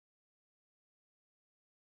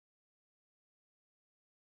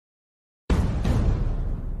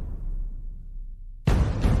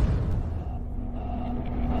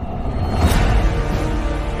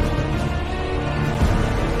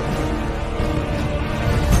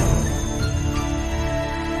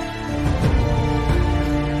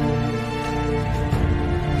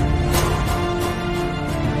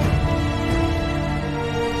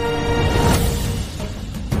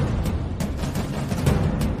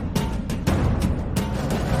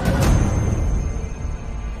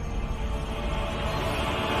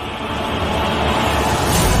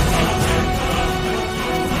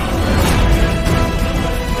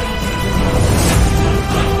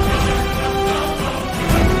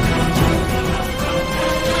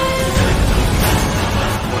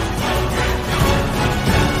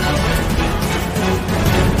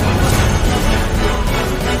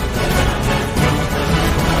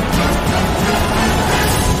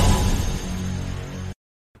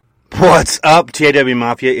What's up, TAW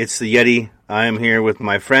Mafia? It's the Yeti. I am here with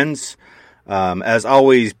my friends. As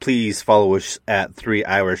always, please follow us at 3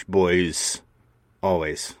 Irish Boys.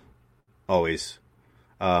 Always.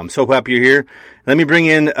 So happy you're here. Let me bring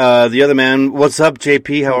in the other man. What's up,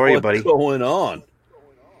 JP? How are you, buddy? What's going on?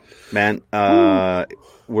 Man,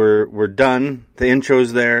 we're done. The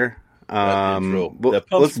intro's there. That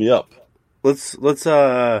pumps me up. Let's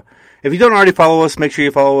if you don't already follow us, make sure you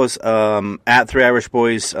follow us at 3 Irish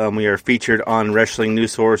Boys. We are featured on Wrestling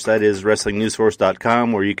News Source. That is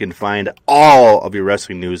WrestlingNewsSource.com, where you can find all of your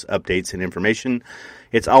wrestling news updates and information.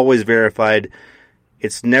 It's always verified.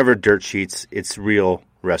 It's never dirt sheets. It's real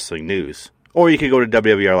wrestling news. Or you can go to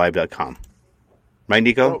WWRLive.com. Right,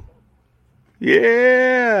 Nico? Oh.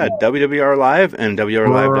 Yeah, WWR Live and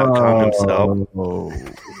WWRLive.com himself.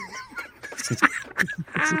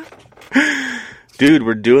 Dude,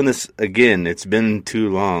 we're doing this again. It's been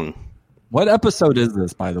too long. What episode is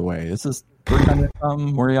this, by the way? This is 300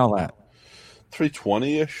 something. Where are y'all at?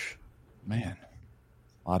 320-ish. Man,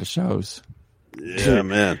 a lot of shows. Yeah,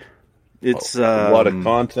 man. It's a lot of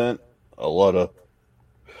content, a lot of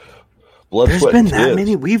blood, there's sweat, been and that tears.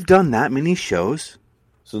 many. We've done that many shows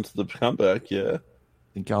Since the comeback, yeah.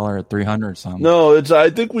 I think y'all are at 300 something. No, I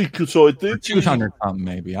think we could. So I think 200 something,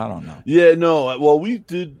 maybe. I don't know. Yeah, no. Well, we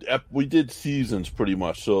did seasons pretty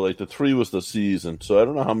much. So like the 3 was the season. So I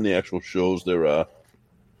don't know how many actual shows there are.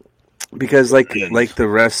 because, like the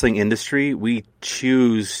wrestling industry, we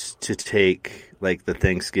choose to take like the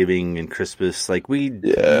Thanksgiving and Christmas. Like we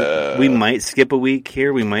might skip a week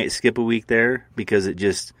here, we might skip a week there because it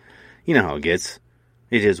just, you know how it gets.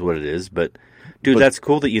 It is what it is, but. Dude, that's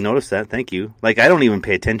cool that you noticed that. Thank you. Like, I don't even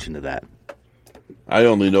pay attention to that. I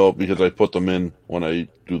only know it because I put them in when I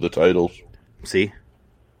do the titles. See?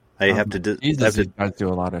 I have to... You guys do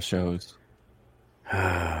a lot of shows.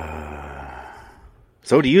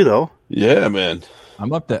 So do you, though. Yeah, man.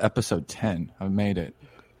 I'm up to episode 10. I've made it.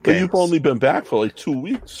 But you've only been back for like 2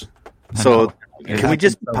 weeks. So, can we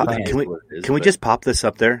just pop this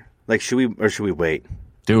up there? Like, should we wait?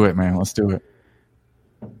 Do it, man. Let's do it.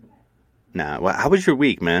 Nah. Well, how was your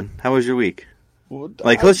week, man? How was your week?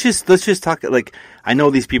 Like, let's just talk. Like, I know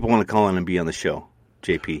these people want to call in and be on the show,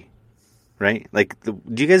 JP. Right? Like, do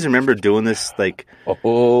you guys remember doing this like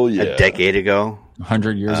a decade ago?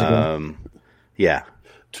 100 years ago? Yeah.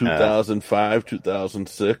 2005,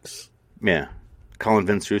 2006. Yeah. Calling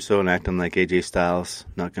Vince Russo and acting like AJ Styles.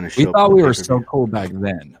 Not going to show We thought we were so cool back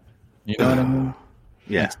then. You know what I mean?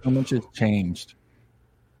 Yeah. Like, so much has changed.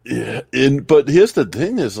 Yeah, but here's the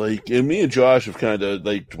thing is, like, and me and Josh have kind of,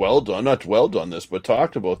 like, not dwelled on this, but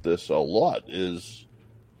talked about this a lot, is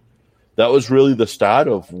that was really the start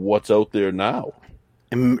of what's out there now.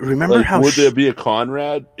 And remember like, how... Would there be a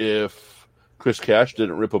Conrad if Chris Cash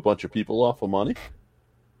didn't rip a bunch of people off for money?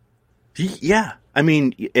 Yeah. I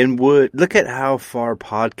mean, and look at how far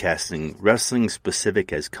podcasting, wrestling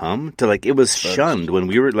specific, has come to, like, it was shunned when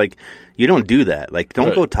we were like, you don't do that. Like,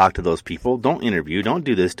 don't go talk to those people. Don't interview. Don't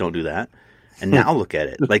do this. Don't do that. And now look at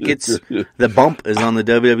it. Like, it's the bump is on the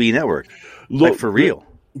WWE network. Like, for real.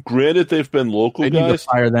 Granted, they've been local guys. They need to guys.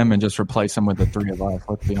 fire them and just replace them with the 3 of us.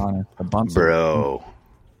 Let's be honest. The bumps. Bro.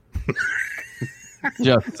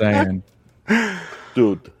 Just saying.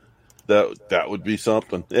 Dude. That would be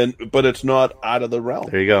something, but it's not out of the realm.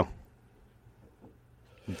 There you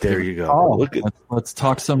go. Let's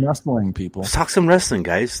talk some wrestling, people. Let's talk some wrestling,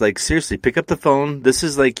 guys. Like, seriously, pick up the phone. This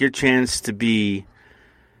is like your chance to be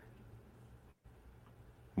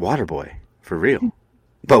Waterboy for real,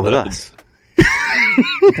 but with us.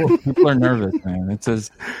 People are nervous, man. It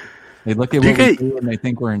says they look at what we do and they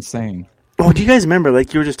think we're insane. Oh, do you guys remember,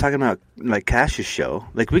 like, you were just talking about, like, Cash's show?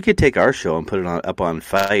 Like, we could take our show and put it up on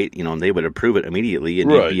Fight, you know, and they would approve it immediately, and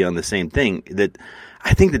you'd be on the same thing. That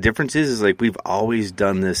I think the difference is like, we've always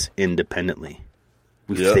done this independently.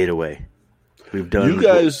 We've stayed away. We've done... You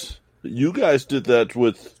guys did that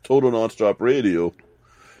with Total Nonstop Radio,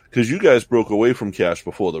 because you guys broke away from Cash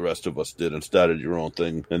before the rest of us did and started your own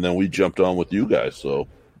thing, and then we jumped on with you guys, so...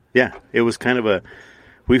 Yeah, it was kind of a...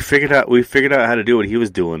 We figured out how to do what he was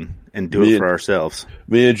doing and do it for ourselves.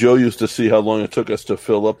 Me and Joe used to see how long it took us to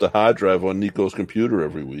fill up the hard drive on Nico's computer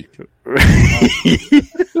every week.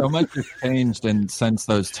 So much has changed since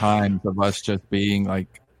those times of us just being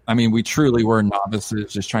like, I mean, we truly were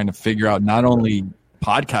novices just trying to figure out not only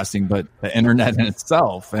podcasting, but the internet in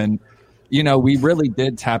itself. And, you know, we really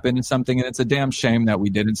did tap into something, and it's a damn shame that we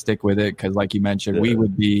didn't stick with it because, like you mentioned, we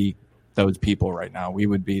would be those people right now. We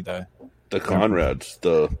would be the The Conrads.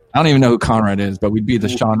 I don't even know who Conrad is, but we'd be the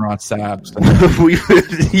Sean Ross Saps. Fuck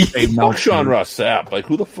Sean Ross Sapp. Like,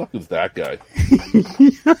 who the fuck is that guy?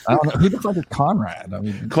 I don't know. Who the fuck is Conrad? I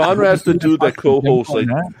mean, Conrad's the dude that co-hosts. Like,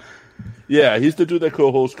 yeah, he's the dude that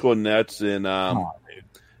co-hosts Cornettes, and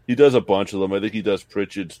he does a bunch of them. I think he does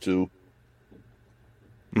Pritchard's too.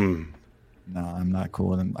 No, I'm not cool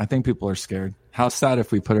with him. I think people are scared. How sad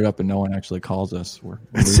if we put it up and no one actually calls us.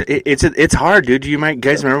 It's hard, dude. You might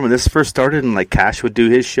guys remember when this first started and like Cash would do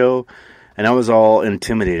his show, and I was all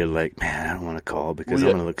intimidated. Like, man, I don't want to call because I'm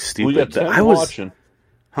going to look stupid. I was watching.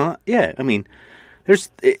 Huh? Yeah. I mean, here's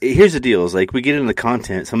the deal: is like we get into the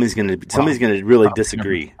content, somebody's gonna really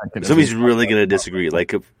disagree. Somebody's really gonna disagree.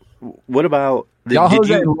 Like, what about y'all?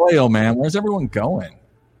 Jose Loyal, man. Where's everyone going?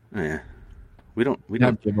 Yeah. We don't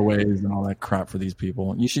have giveaways and all that crap for these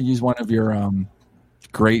people. You should use one of your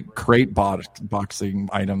great boxing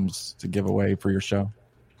items to give away for your show.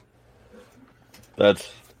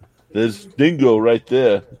 There's Dingo right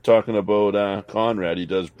there talking about Conrad. He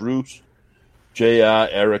does Bruce, JR,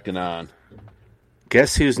 Eric, and on.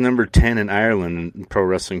 Guess who's number 10 in Ireland in pro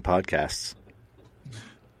wrestling podcasts?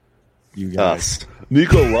 You guys. Us.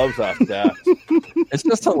 Nico loves our stats. It's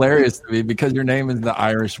just hilarious to me because your name is the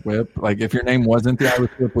Irish Whip. Like, if your name wasn't the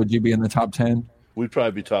Irish Whip, would you be in the top 10? We'd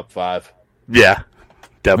probably be top 5. Yeah,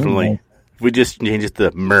 definitely. If we just change it to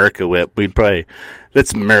America Whip, we'd probably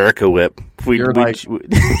let's America Whip. You're right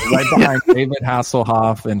behind David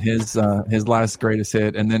Hasselhoff and his last greatest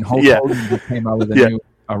hit, and then Hulk Hogan just came out with a new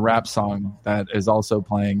rap song that is also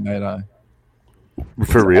playing that.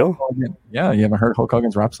 For real? Yeah, you haven't heard Hulk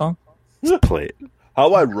Hogan's rap song? Let's play it.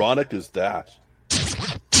 How ironic is that? You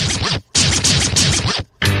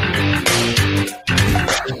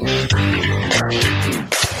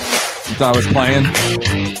thought I was playing?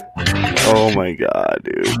 Oh my god,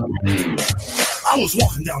 dude. I was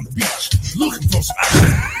walking down the beach looking for some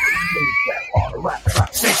action. On a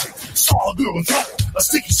rap station, saw a girl in trouble, a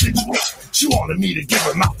sticky situation. She wanted me to give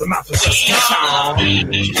her mouth to mouth.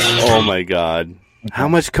 Oh my god. How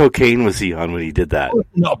much cocaine was he on when he did that?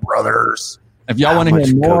 No, brothers. If y'all want to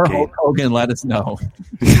hear more Hulk Hogan, let us know.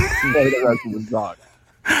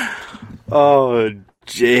 Oh,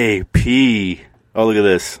 JP. Oh, look at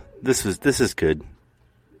this. This is good.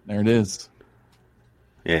 There it is.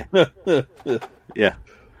 Yeah. Yeah.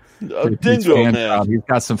 Dingo, man. He's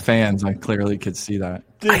got some fans. I clearly could see that.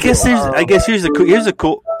 Dingo. I guess here's a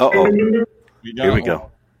cool. Here we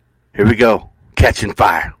go. Here we go. Catching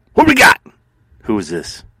fire. What we got? Who is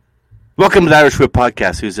this? Welcome to the Irish Whip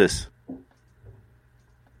Podcast. Who's this?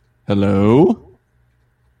 Hello?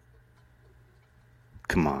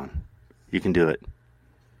 Come on. You can do it.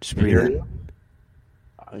 Just breathe in.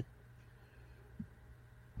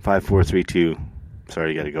 5, 4, 3, 2.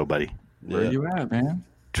 Sorry, you got to go, buddy. Where are you at, man?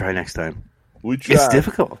 Try next time. We try. It's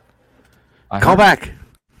difficult. Call back.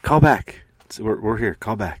 We're here.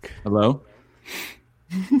 Call back. Hello?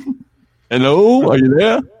 Hello? Are you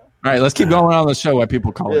there? All right, let's keep going on the show while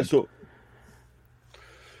people call in. So,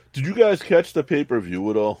 did you guys catch the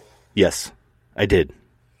pay-per-view at all? Yes, I did.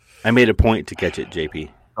 I made a point to catch it, JP.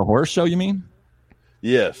 A horror show, you mean?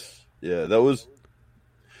 Yes. Yeah, that was...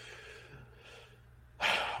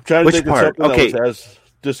 I'm trying to Which think part? of something that was as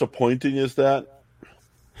disappointing as that.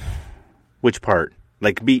 Which part?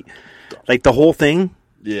 Like the whole thing?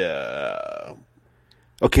 Yeah.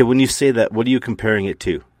 Okay, when you say that, what are you comparing it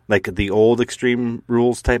to? Like the old Extreme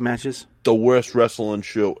Rules type matches? The worst wrestling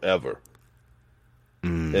show ever.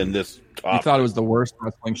 And this You thought it was the worst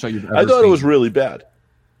wrestling show you've ever seen? I thought it was really bad.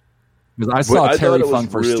 Because I saw Terry Funk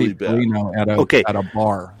versus really Steve Corino at a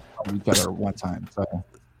bar one time.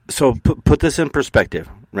 So put this in perspective,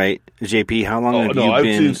 right, JP? How long have you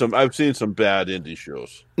been? I've seen some bad indie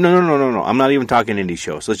shows. No. I'm not even talking indie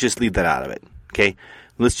shows. Let's just leave that out of it. Okay,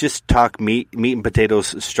 let's just talk meat and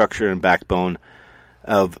potatoes structure and backbone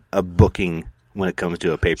of a booking when it comes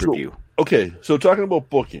to a pay-per-view. So talking about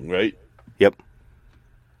booking, right? Yep.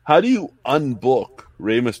 How do you unbook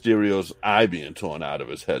Rey Mysterio's eye being torn out of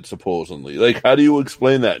his head, supposedly? Like, how do you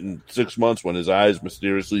explain that in 6 months when his eyes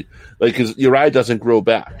mysteriously, like, your eye doesn't grow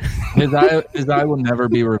back? His eye will never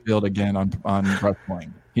be revealed again on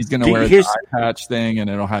wrestling. He's going to wear the eye patch thing, and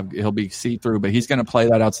he'll be see-through, but he's going to play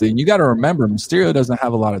that out. So you got to remember, Mysterio doesn't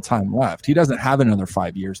have a lot of time left. He doesn't have another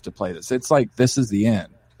 5 years to play this. It's like, this is the end.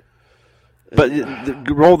 But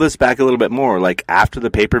roll this back a little bit more. Like, after the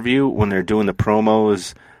pay-per-view, when they're doing the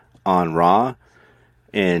promos on Raw,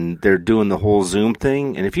 and they're doing the whole Zoom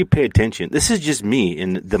thing, and if you pay attention, this is just me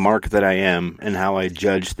and the mark that I am and how I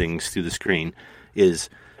judge things through the screen, is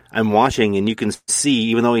I'm watching, and you can see,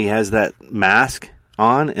 even though he has that mask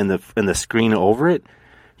on and the screen over it,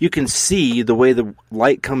 you can see the way the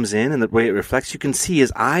light comes in and the way it reflects. You can see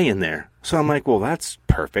his eye in there. So I'm like, well, that's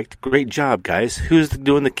perfect. Great job, guys. Who's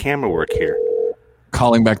doing the camera work here?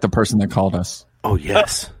 Calling back the person that called us. Oh,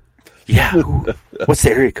 yes. Yeah. What's the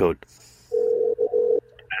area code?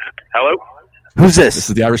 Hello? Who's this? This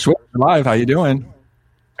is the Irish Whip Live. How you doing?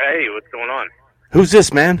 Hey, what's going on? Who's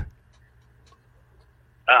this, man?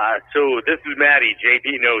 So this is Maddie.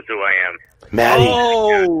 JP knows who I am. Maddie.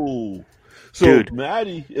 Oh, so Dude.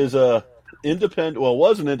 Maddie is was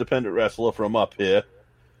an independent wrestler from up here.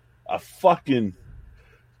 A fucking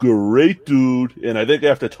great dude, and I think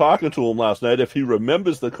after talking to him last night, if he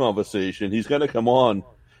remembers the conversation, he's going to come on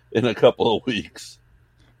in a couple of weeks.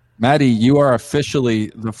 Maddie, you are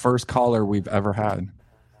officially the first caller we've ever had.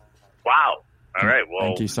 Wow. All right. Well,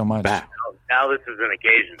 Thank you so much. now this is an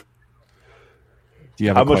occasion. Do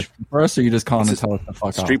you have a question for us, or are you just calling to tell us to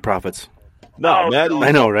fuck Street off? Profits. No, Oh, Maddie.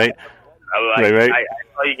 I know, right? Right. I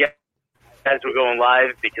saw you guys were going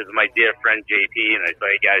live because of my dear friend JP, and I saw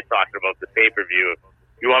you guys talking about the pay-per-view.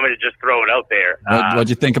 You want me to just throw it out there? What'd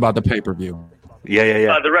you think about the pay-per-view?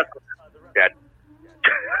 Yeah. The rest of it's dead.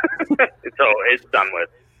 So it's done with.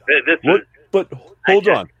 This was, But hold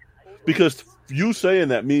on, because you saying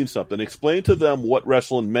that means something. Explain to them what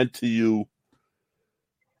wrestling meant to you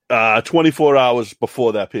 24 hours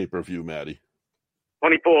before that pay-per-view, Maddie.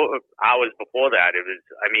 24 hours before that,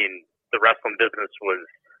 the wrestling business was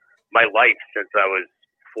my life since I was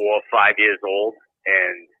 4 or 5 years old.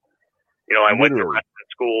 And, I went to wrestling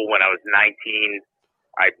school when I was 19.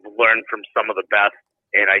 I learned from some of the best.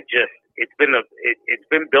 And it's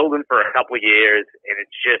been building for a couple of years. And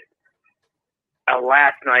it's just,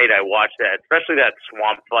 last night I watched that, especially that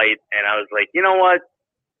Swamp fight. And I was like, you know what?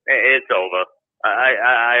 It's over.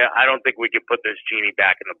 I don't think we can put this genie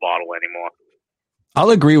back in the bottle anymore.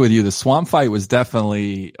 I'll agree with you. The Swamp fight was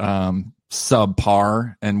definitely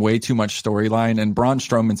subpar and way too much storyline. And Braun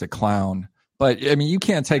Strowman's a clown. But, you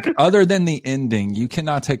can't take, other than the ending, you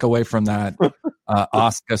cannot take away from that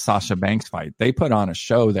Asuka-Sasha Banks fight. They put on a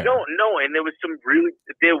show there. No, and there was some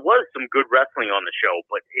good wrestling on the show,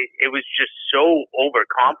 but it was just so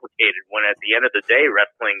overcomplicated when at the end of the day,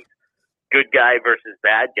 wrestling's good guy versus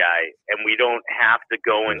bad guy, and we don't have to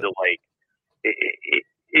go into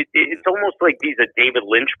it's almost like these are David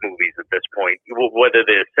Lynch movies at this point, whether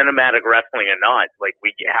they're cinematic wrestling or not. Like,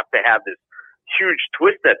 we have to have this huge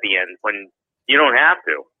twist at the end when you don't have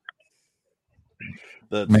to.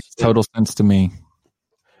 Makes total sense to me.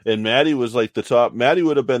 And Maddie was like Maddie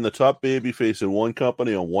would have been the top babyface in one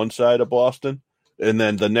company on one side of Boston, and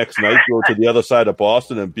then the next night go to the other side of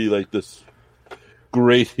Boston and be like this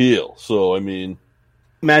great heel. So,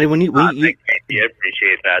 Maddie, when you I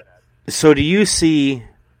appreciate that. so do you see,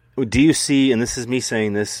 and this is me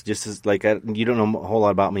saying this, just as like you don't know a whole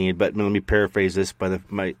lot about me, but let me paraphrase this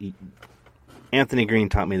my Anthony Green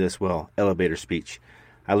taught me this well. Elevator speech.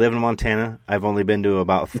 I live in Montana. I've only been to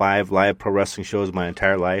about 5 live pro wrestling shows my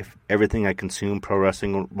entire life. Everything I consume pro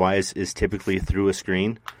wrestling wise is typically through a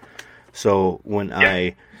screen. So when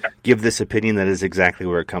I give this opinion, that is exactly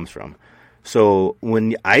where it comes from. So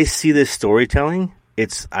when I see this storytelling,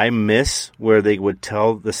 I miss where they would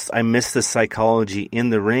tell this. I miss the psychology in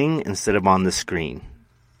the ring instead of on the screen.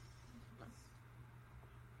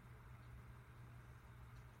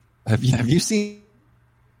 Have you seen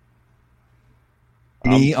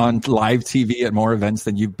me on live TV at more events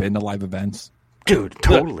than you've been to live events? Dude,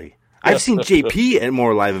 totally. I've seen JP at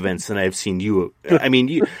more live events than I've seen you.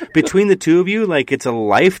 Between the two of you, like, it's a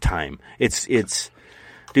lifetime. It's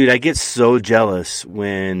dude, I get so jealous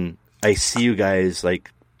when I see you guys like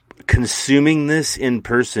consuming this in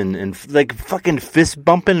person and like fucking fist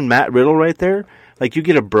bumping Matt Riddle right there. Like, you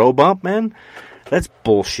get a bro bump, man. That's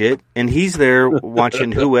bullshit. And he's there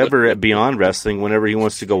watching whoever at Beyond Wrestling whenever he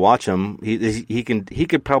wants to go watch him. He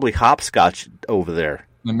could probably hopscotch over there.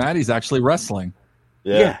 And Maddie's actually wrestling.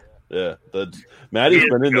 Yeah. Maddie's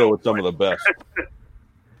been in there with some of the best.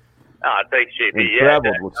 Thanks, JP. I've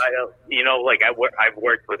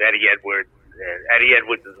worked with Eddie Edwards. Eddie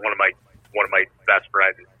Edwards is one of my best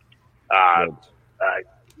friends. I've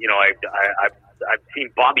seen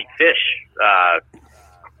Bobby Fish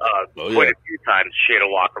quite a few times share a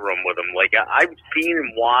locker room with him. Like, I've seen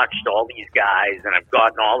and watched all these guys, and I've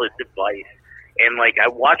gotten all this advice. And like, I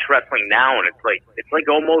watch wrestling now, and it's like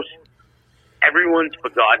almost everyone's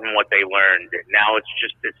forgotten what they learned. Now it's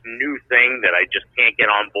just this new thing that I just can't get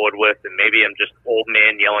on board with. And maybe I'm just old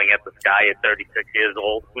man yelling at the sky at 36 years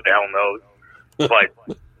old. Who the hell knows? But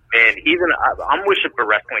man, I'm wishing for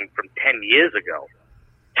wrestling from 10 years ago,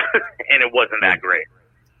 and it wasn't that great.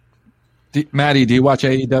 Maddie, do you watch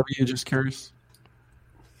AEW? Just curious.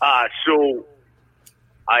 So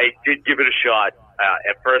I did give it a shot.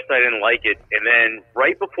 At first, I didn't like it, and then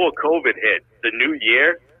right before COVID hit, the new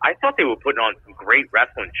year, I thought they were putting on some great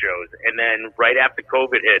wrestling shows, and then right after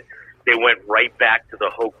COVID hit, they went right back to the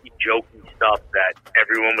hokey jokey stuff that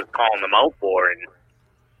everyone was calling them out for. And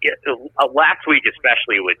last week,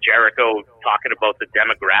 especially with Jericho talking about the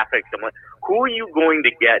demographics, I'm like, who are you going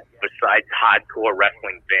to get besides hardcore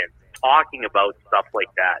wrestling fans talking about stuff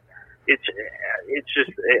like that? It's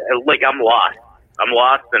just like I'm lost. I'm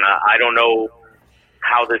lost, and I don't know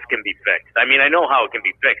how this can be fixed. I mean, I know how it can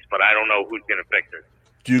be fixed, but I don't know who's going to fix it.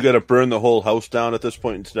 Do you got to burn the whole house down at this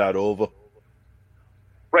point and start over?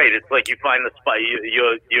 Right. It's like you find the spot.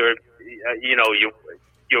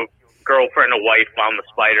 Your girlfriend or wife found the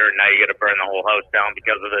spider, and now you got to burn the whole house down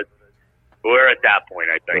because of it. We're at that point,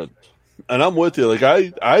 I think. And I'm with you. Like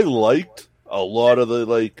I liked a lot of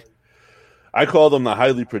the I call them the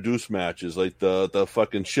highly produced matches, like the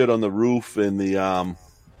fucking shit on the roof and the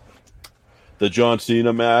John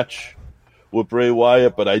Cena match with Bray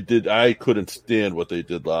Wyatt, but I couldn't stand what they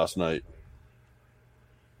did last night.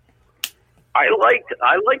 I liked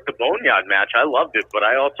the Boneyard match. I loved it, but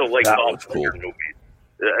I also liked all the cool movies.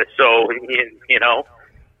 So you know.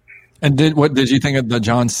 And did you think of the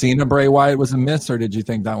John Cena Bray Wyatt was a miss, or did you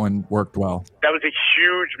think that one worked well? That was a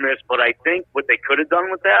huge miss, but I think what they could have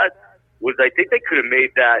done with that was I think they could have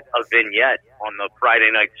made that a vignette on the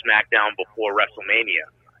Friday Night SmackDown before WrestleMania,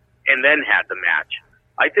 and then had the match.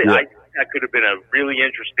 I think that could have been a really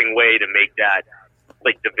interesting way to make that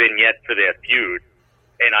like the vignette for their feud,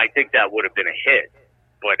 and I think that would have been a hit.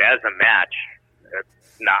 But as a match,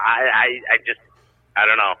 I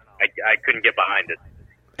don't know. I couldn't get behind it.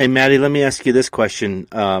 Hey, Maddie, let me ask you this question.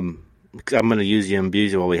 I'm going to use you and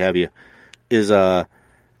abuse you while we have you. Sure.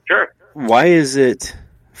 Why is it,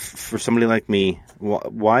 for somebody like me,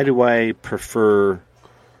 why do I prefer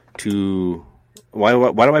why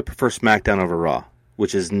do I prefer SmackDown over Raw,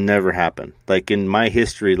 which has never happened? Like in my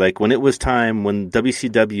history, like when it was time when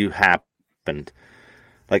WCW happened,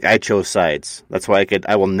 like I chose sides. That's why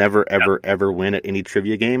I will never ever win at any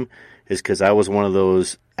trivia game, is because I was one of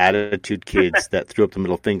those attitude kids that threw up the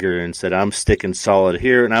middle finger and said, I'm sticking solid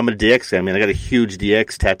here, and I'm a DX guy. I mean, I got a huge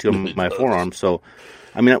DX tattoo on my forearm. So,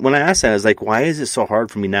 I mean, when I asked that, I was like, why is it so hard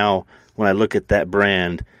for me now when I look at that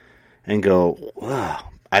brand and go, wow,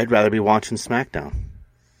 I'd rather be watching SmackDown?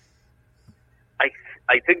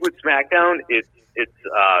 I think with SmackDown, it's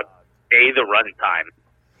A, the runtime,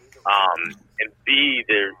 and B,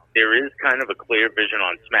 there is kind of a clear vision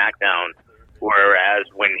on SmackDown, whereas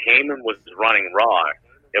when Heyman was running Raw,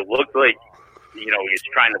 it looked like, he's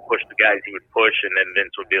trying to push the guys he would push, and then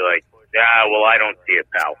Vince would be like, well, I don't see it,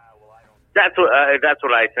 pal. That's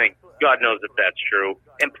what I think. God knows if that's true.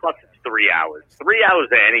 And plus, it's 3 hours. 3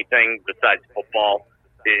 hours of anything besides football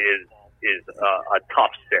is a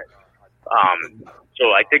tough sit.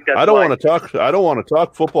 So I think that's. I don't want to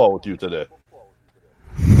talk football with you today.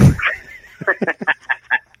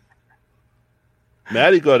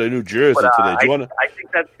 Maddie got a new jersey today. Do you want to? I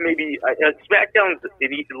think that's maybe SmackDown's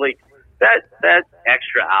like that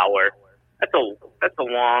extra hour. That's a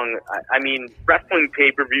long. I mean, wrestling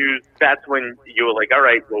pay-per-views. That's when you were like, all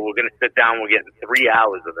right, well, we're going to sit down. We're getting 3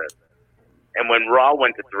 hours of this. And when Raw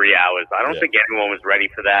went to 3 hours, I don't think anyone was ready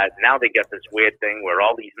for that. Now they get this weird thing where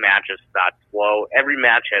all these matches start slow. Every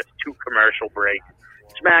match has 2 commercial breaks.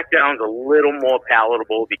 SmackDown's a little more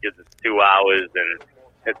palatable because it's 2 hours and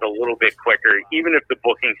it's a little bit quicker, even if the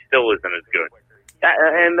booking still isn't as good.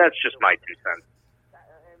 And that's just my 2 cents.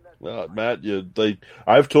 Well, Matt,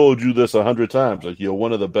 I've told you this 100 times. Like, you're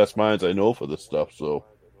one of the best minds I know for this stuff. So,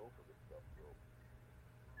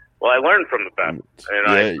 well, I learned from the best, and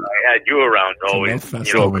I had you around always.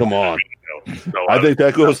 Come on. So I think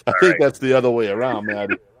that goes. I think that's the other way around,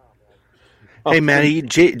 Maddie. Hey, Maddie,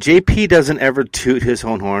 JP doesn't ever toot his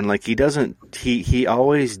own horn. Like, he doesn't. He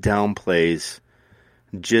always downplays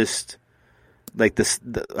just like this,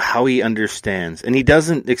 how he understands, and he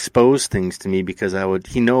doesn't expose things to me because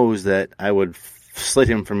he knows that I would slit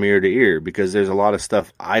him from ear to ear because there's a lot of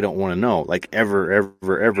stuff I don't want to know, like ever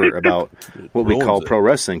about what we call pro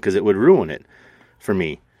wrestling, because it would ruin it for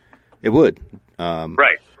me. It would.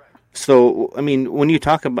 Right. So, I mean, when you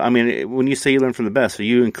talk about, when you say you learn from the best, are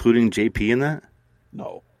you including JP in that?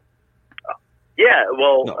 No. Yeah,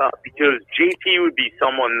 well, no. Because JP would be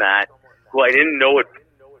someone who I didn't know at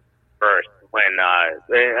first when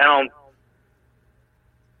I'll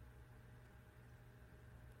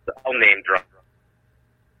name drop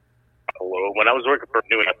a little. When I was working for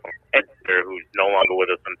New editor, who's no longer with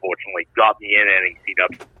us, unfortunately, got me in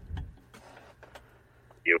NECW.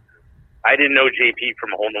 I didn't know JP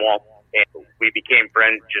from Hole in the Wall. And we became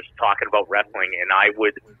friends just talking about wrestling, and I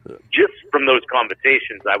would, just from those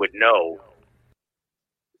conversations, I would know,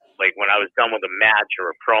 like when I was done with a match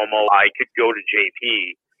or a promo, I could go to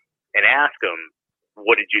JP and ask him,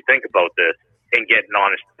 what did you think about this, and get an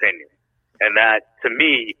honest opinion. And that, to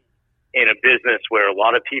me, in a business where a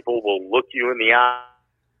lot of people will look you in the eye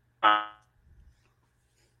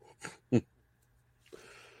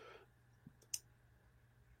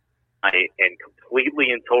and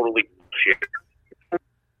completely and totally shit,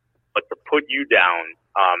 but to put you down,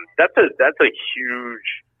 that's a huge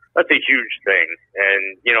thing.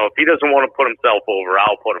 And you know, if he doesn't want to put himself over,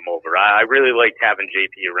 I'll put him over. I really liked having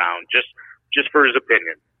JP around just for his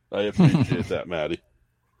opinion. I appreciate that, Matty.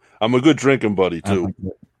 I'm a good drinking buddy too.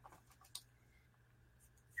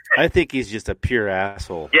 I think he's just a pure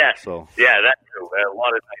asshole. Yeah, so that's true. A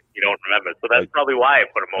lot of times you don't remember, so that's probably why I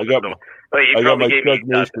put him over. He probably gave me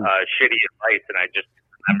shitty advice, and I just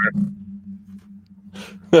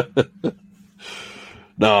remember.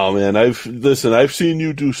 No, man. I've seen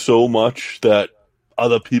you do so much that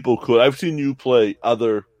other people could. I've seen you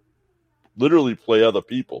literally play other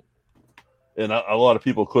people, and a lot of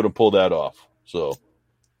people couldn't pull that off. So.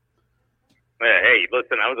 Hey,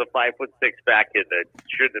 listen, I was a 5'6" fat kid that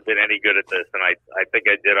shouldn't have been any good at this, and I think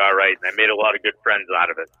I did all right, and I made a lot of good friends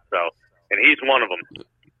out of it. So, and he's one of them.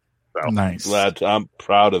 So. Nice. Glad. I'm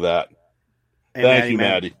proud of that. And Thank you,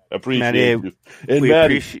 Maddie. Appreciate you. And we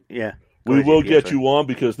Maddie, we will get you on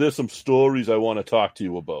because there's some stories I want to talk to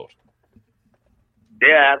you about.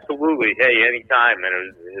 Yeah, absolutely. Hey, anytime.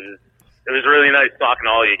 And it was really nice talking to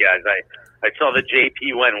all you guys. I saw the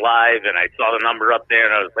JP went live, and I saw the number up there,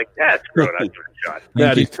 and I was like, yeah, screw it. I'll give it a shot.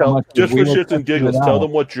 Maddie, just for shits and giggles, tell them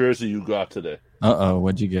what jersey you got today.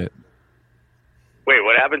 What'd you get? Wait,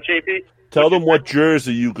 what happened, JP? Tell them what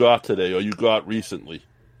jersey you got today or you got recently.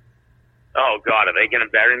 Oh, God, are they going to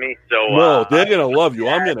bury me? So no, they're going to love you.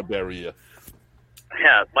 I'm going to bury you.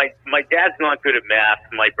 Yeah, my dad's not good at math.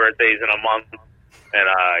 My birthday's in a month, and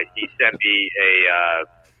he sent me a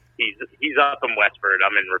he's up in Westford.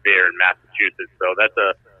 I'm in Revere in Massachusetts, so that's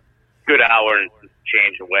a good hour and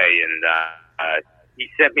change away. And he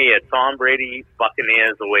sent me a Tom Brady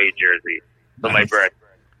Buccaneers away jersey for my birthday.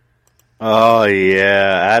 Oh,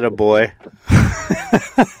 yeah. Attaboy.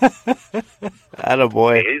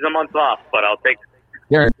 Attaboy. Hey, he's a month off, but I'll take it.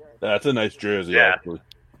 Yeah. That's a nice jersey, Yeah. actually.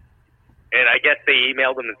 And I guess they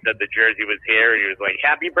emailed him and said the jersey was here. He was like,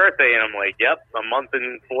 "Happy birthday!" And I'm like, "Yep, a month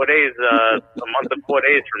and 4 days. A month and 4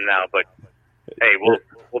 days from now." But hey, we'll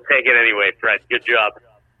take it anyway, Fred. Good job.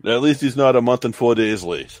 At least he's not a month and 4 days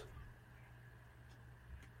late.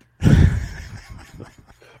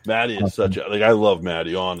 Maddie is such a I love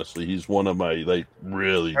Maddie. Honestly, he's one of my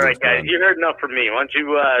really. All right, good guys, friends. you heard enough from me. Why don't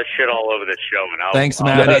you shit all over this show? And Thanks,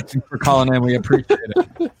 Maddie. Thanks for calling in. We appreciate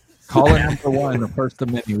it. Caller number one, the first of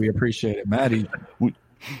many. We appreciate it, Maddie. We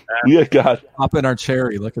got Hop in our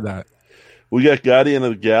cherry. Look at that. We got Guardian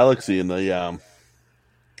of the Galaxy in the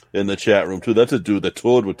chat room too. That's a dude that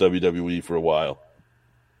toured with WWE for a while.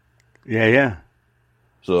 Yeah.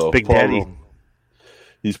 So Big Paul Daddy.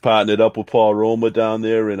 He's partnered up with Paul Roma down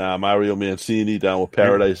there and Mario Mancini down with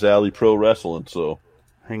Paradise Alley Pro Wrestling. So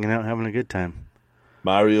hanging out, having a good time.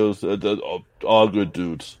 Mario's all good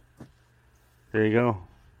dudes. There you go.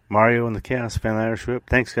 Mario and the Chaos Fan Irish Whip.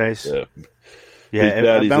 Thanks, guys.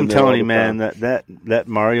 Yeah, I'm telling you, man, that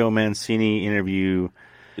Mario Mancini interview.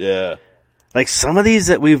 Yeah. Like some of these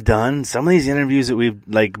that we've done, some of these interviews that we've,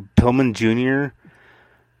 like Pillman Jr.,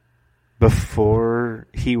 before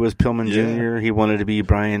he was Pillman Jr., he wanted to be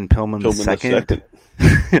Brian Pillman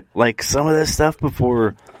II. Like some of this stuff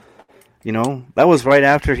before, that was right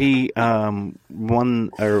after he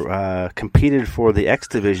won or competed for the X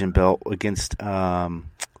Division belt against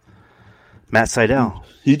Matt Sydal.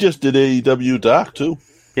 He just did AEW Doc too.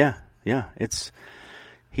 Yeah. It's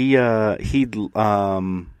he's a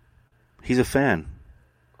fan,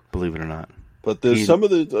 believe it or not. But there's some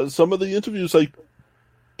of the interviews like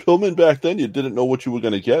Pillman back then. You didn't know what you were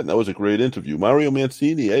going to get, and that was a great interview. Mario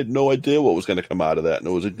Mancini, I had no idea what was going to come out of that, and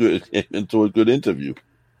it was a good interview.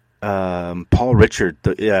 Paul Richard,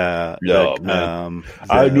 I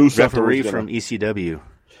knew referee from ECW.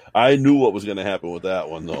 I knew what was going to happen with that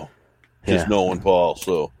one, though. Just knowing Paul,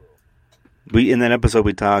 so in that episode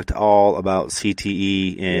we talked all about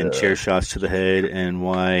CTE and chair shots to the head and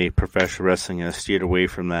why professional wrestling has steered away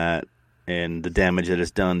from that and the damage that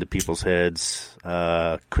it's done to people's heads.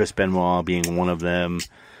 Chris Benoit being one of them,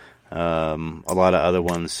 a lot of other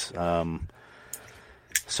ones. What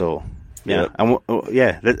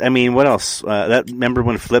else? Remember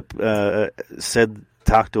when Flip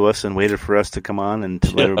talked to us and waited for us to come on and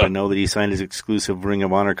to let everybody know that he signed his exclusive Ring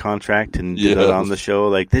of Honor contract and did that on the show.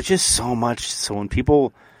 Like, there's just so much. So when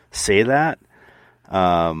people say that,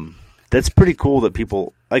 that's pretty cool that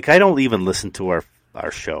people, like, I don't even listen to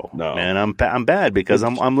our show. No. Man, I'm bad because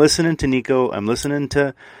I'm listening to Nico. I'm listening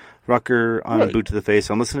to Rucker on Boot to the Face.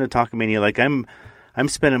 I'm listening to Talkamania. Like, I'm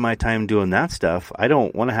spending my time doing that stuff. I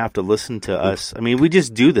don't want to have to listen to us. I mean, we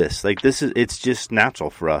just do this. Like, it's just natural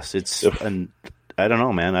for us. It's, I don't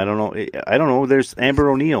know, man. I don't know. There's Amber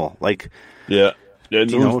O'Neil. Like, yeah. You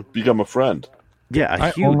know, become a friend. Yeah.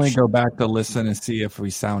 I only go back to listen and see if we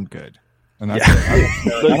sound good. And that's I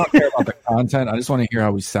don't care about the content. I just want to hear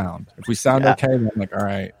how we sound. If we sound okay, then I'm like, all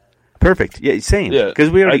right. Perfect. Yeah, same. Yeah, because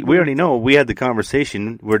we already know we had the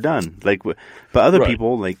conversation. We're done. Like, but other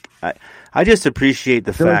people, like, I just appreciate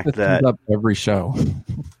the fact like that comes up every show.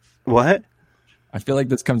 What? I feel like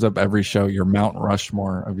this comes up every show. Your Mount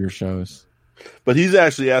Rushmore of your shows. But he's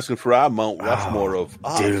actually asking for our Mount Rushmore of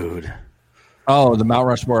dude. Oh, the Mount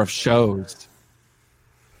Rushmore of shows.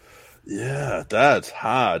 Yeah, that's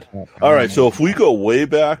hard. All right, so if we go way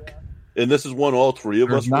back, and this is one all three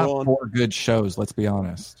of us were on. 4 good shows. Let's be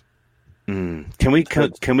honest. Can we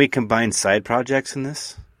combine side projects in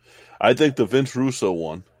this? I think the Vince Russo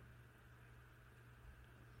one.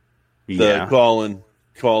 Yeah, Colin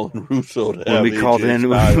Russo. When we called in,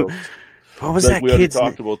 what was that? We already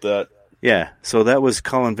talked about that. Yeah, so that was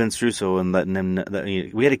calling Vince Russo and letting him.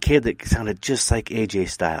 We had a kid that sounded just like AJ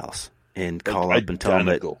Styles and call up and tell him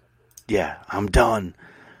that. Yeah, I'm done.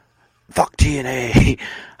 Fuck TNA.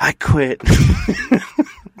 I quit.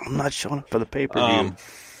 I'm not showing up for the pay-per-view.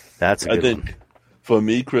 That's a good one. I think for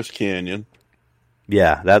me, Chris Canyon.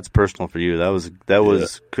 Yeah, that's personal for you. That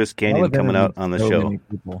was Chris Canyon coming out on the show.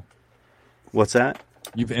 What's that?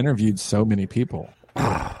 You've interviewed so many people.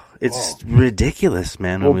 It's ridiculous,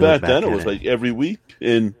 man. Well, back then it was like every week,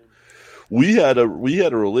 and we had a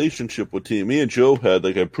relationship with TNA. Me and Joe had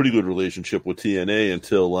like a pretty good relationship with TNA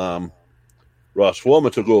until Ross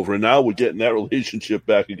Foreman took over, and now we're getting that relationship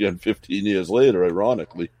back again 15 years later,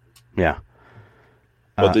 ironically. Yeah.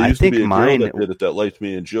 But there used to be a girl that did it that liked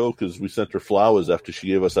me and Joe because we sent her flowers after she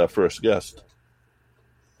gave us our first guest.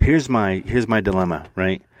 Here's my dilemma,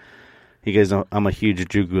 right? You guys know I'm a huge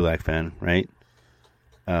Drew Gulak fan, right?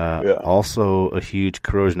 Also a huge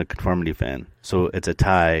Corrosion of Conformity fan. So it's a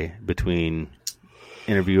tie between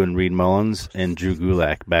interviewing Reed Mullins and Drew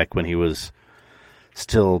Gulak back when he was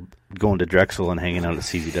still going to Drexel and hanging out at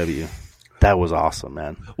CZW. That was awesome,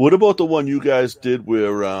 man. What about the one you guys did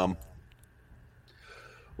where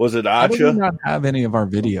was it Archer? How do we not have any of our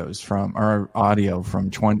videos from our audio from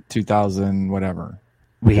 2000 whatever?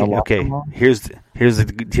 Okay. Here's what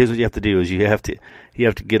you have to do is you have to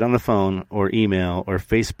get on the phone or email or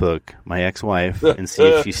Facebook my ex-wife and see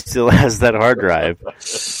if she still has that hard drive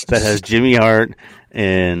that has Jimmy Hart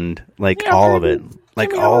and all of it.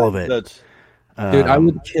 Dude, I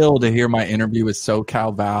would kill to hear my interview with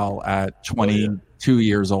SoCal Val at 22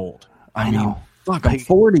 years old. I mean, fuck, I'm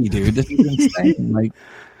 40, dude. This is insane.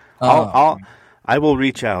 I will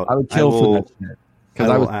reach out. I would kill for that shit because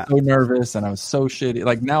I was so nervous and I was so shitty.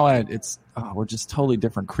 Like now, we're just totally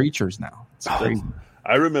different creatures now. It's crazy.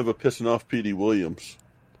 I remember pissing off Petey Williams.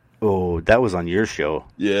 Oh, that was on your show.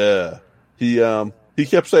 Yeah, he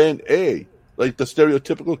kept saying "A," like the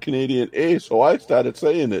stereotypical Canadian "A," so I started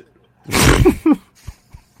saying it.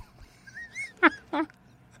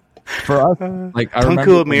 For us, like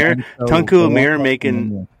Tunku Amir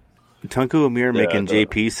making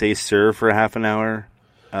JP say "sir" for half an hour.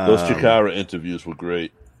 Those Chikara interviews were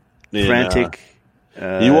great. And, frantic.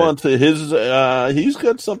 He wants his. He's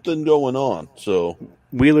got something going on. So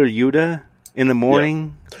Wheeler Yuta in the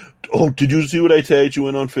morning. Yeah. Oh, did you see what I tagged you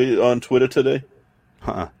in on Twitter today?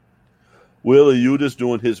 Wheeler Yuta's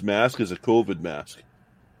doing his mask as a COVID mask.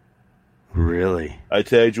 Really? I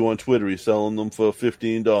tagged you on Twitter. He's selling them for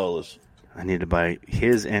 $15. I need to buy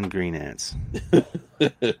his and Green Ants.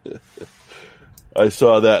 I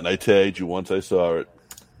saw that and I tagged you once I saw it.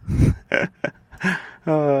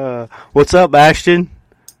 What's up, Ashton?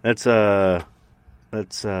 That's my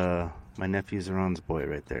nephew Zeron's boy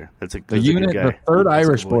right there. That's a good guy. The third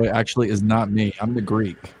Irish boy actually is not me. I'm the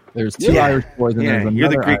Greek. There's 2 Irish boys and there's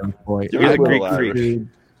another Irish boy. You're the Greek freak.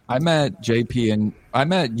 I met JP and I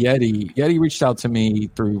met Yeti. Yeti reached out to me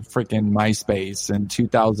through freaking MySpace in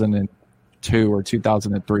 2002 or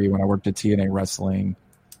 2003 when I worked at TNA Wrestling.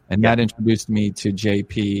 And that introduced me to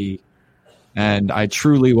JP. And I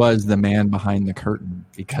truly was the man behind the curtain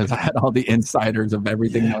because I had all the insiders of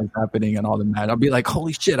everything that was happening and all the mad. I'd be like,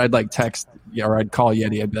 holy shit. I'd like text or I'd call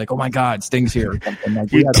Yeti. I'd be like, oh my God, Sting's here. Or something.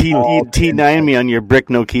 Like, you T9 me on your brick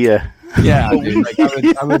Nokia. Yeah, dude, like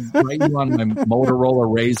I would write you on my Motorola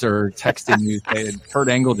Razr texting you saying Kurt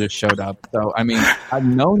Angle just showed up. So, I mean, I've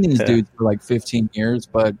known these dudes for like 15 years,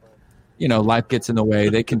 but, you know, life gets in the way.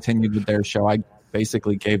 They continued with their show. I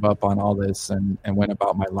basically gave up on all this and went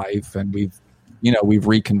about my life. And we've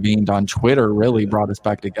reconvened on Twitter, really brought us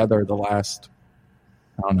back together the last,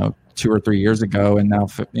 I don't know, 2 or 3 years ago. And now,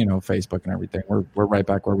 you know, Facebook and everything, we're right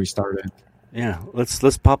back where we started. Yeah,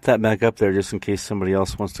 let's pop that back up there just in case somebody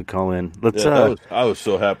else wants to call in. I was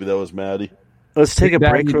so happy that was Maddie. Let's take a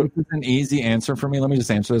break. This is an easy answer for me. Let me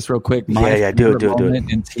just answer this real quick. Do it.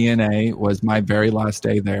 In TNA was my very last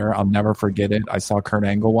day there. I'll never forget it. I saw Kurt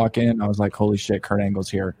Angle walk in. I was like, holy shit, Kurt Angle's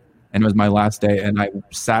here. And it was my last day. And I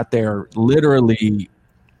sat there literally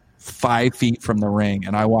 5 feet from the ring,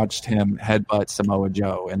 and I watched him headbutt Samoa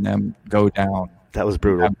Joe and them go down. That was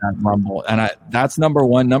brutal. That Rumble. And that's number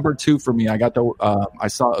one. Number two for me, I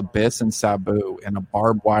saw Abyss and Sabu in a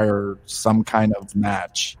barbed wire, some kind of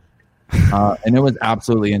match. And it was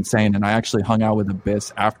absolutely insane. And I actually hung out with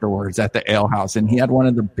Abyss afterwards at the ale house, and he had one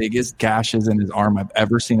of the biggest gashes in his arm I've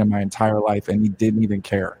ever seen in my entire life, and he didn't even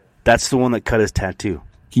care. That's the one that cut his tattoo.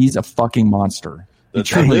 He's a fucking monster. He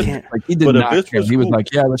did not care. He was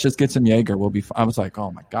like, yeah, let's just get some Jaeger. We'll be fine. I was like,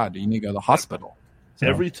 oh my God, do you need to go to the hospital? So,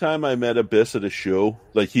 every time I met Abyss at a show,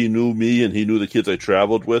 like he knew me and he knew the kids I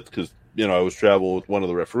traveled with, because, you know, I was traveling with one of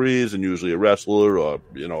the referees and usually a wrestler or,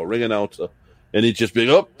 you know, a ring announcer. And he'd just be,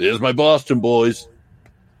 there's my Boston boys.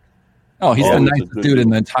 Oh, he's the nicest dude in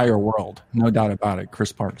the entire world. No doubt about it.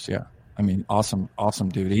 Chris Parks, yeah. I mean, awesome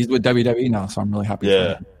dude. He's with WWE now, so I'm really happy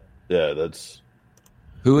for him. Yeah, that's...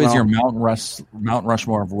 Who is your Mount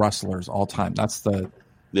Rushmore of wrestlers all time? That's the...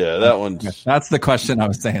 Yeah, that one's... That's the question I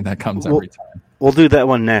was saying that comes every time. We'll do that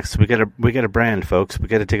one next. We got a brand, folks. We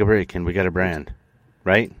got to take a break, and we got a brand,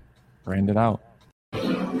 right? Brand it out.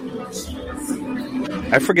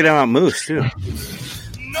 I forget about Moose too. No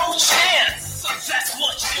chance. That's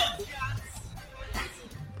what you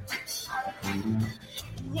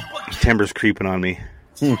got. Timber's creeping on me.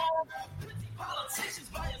 Dude,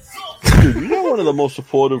 you're one of the most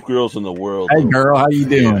supportive girls in the world. Hey, girl, how you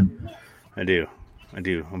doing? I do.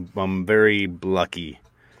 I'm very lucky,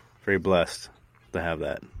 very blessed to have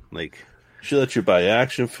that. Like, she lets you buy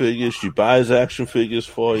action figures. She buys action figures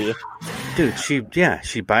for you. Dude, she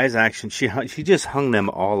buys action. She just hung them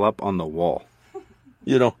all up on the wall.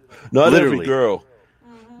 You know, not Literally. every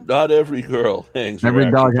girl hangs. Every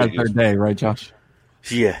dog has their day, right, Josh?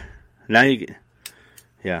 Yeah. Now you get.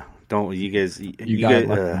 Yeah. Don't you guys? You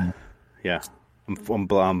guys. Yeah. I'm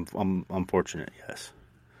fortunate. Yes.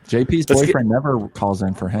 JP's boyfriend never calls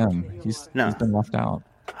in for him. He's been left out.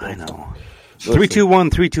 I know.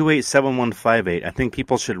 321-328-7158. I think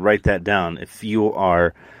people should write that down. If you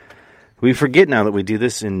are, we forget now that we do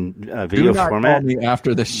this in video format. Call me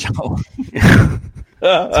after the show. That's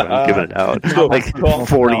why I'm giving it out. Like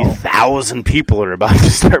 40,000 people are about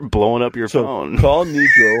to start blowing up your phone. Call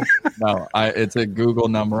Nico. No, it's a Google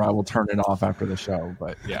number. I will turn it off after the show.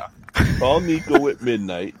 But yeah, call Nico at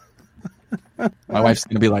midnight. My wife's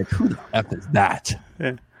gonna be like, "Who the f is that?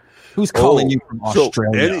 Who's calling you from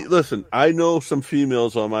Australia?" Listen, I know some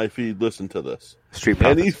females on my feed listen to this. Street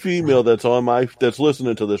Profits. Any female that's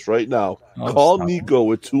listening to this right now, call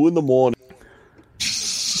Nico at 2 a.m.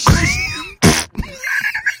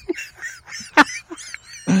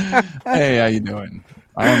 Hey, how you doing?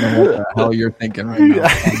 I don't know what the hell you're thinking right now.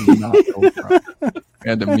 I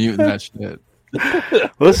had to mute that shit.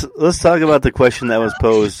 Let's talk about the question that was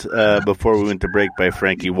posed before we went to break by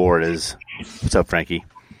Frankie Ward. What's up, Frankie?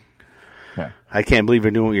 Yeah. I can't believe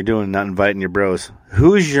you're doing what you're doing, not inviting your bros.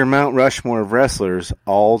 Who's your Mount Rushmore of wrestlers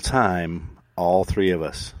all time? All three of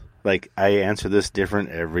us. Like, I answer this different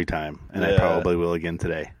every time, and I probably will again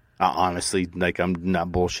today. Honestly, like, I'm not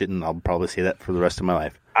bullshitting. I'll probably say that for the rest of my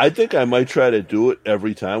life. I think I might try to do it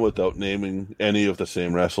every time without naming any of the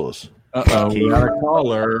same wrestlers. Uh-oh, we got a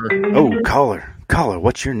caller. Oh, caller,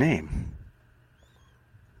 what's your name?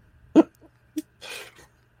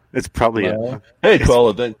 It's probably Hey,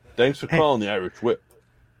 caller, thanks for calling the Irish Whip.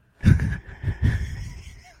 You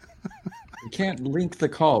can't link the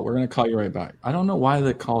call. We're going to call you right back. I don't know why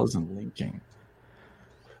the call isn't linking.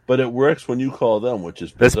 But it works when you call them, which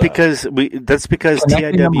is bizarre. That's because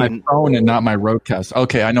TIW on my phone and not my Roadcast.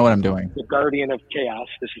 Okay, I know what I'm doing. The Guardian of Chaos.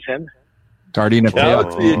 This is him. Guardian of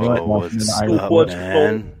Chaos. What's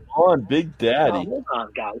going on, Big Daddy? Hold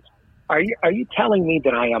on, guys. Are you telling me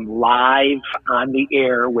that I am live on the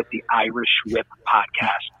air with the Irish Whip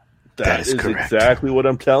podcast? That is correct. Exactly what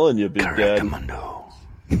I'm telling you, Big Daddy.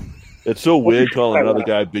 It's so weird calling another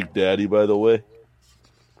guy Big Daddy, by the way.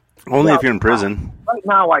 Only if you're in prison. Right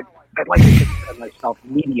now, I'd like to consider myself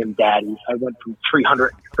medium daddy. I went from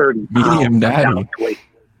 330 Medium daddy. down to a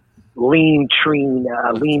lean,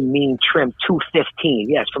 mean, trim 215.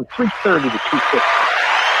 Yes, from 330 to 215.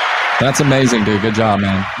 That's amazing, dude. Good job,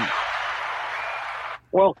 man.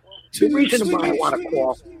 Well, the reason why I want to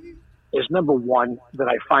call is, number one, that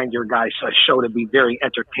I find your guys' show to be very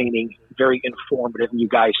entertaining, very informative, and you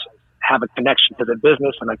guys have a connection to the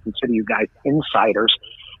business, and I consider you guys insiders.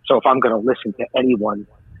 So if I'm going to listen to anyone,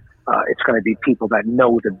 it's going to be people that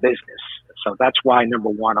know the business. So that's why, number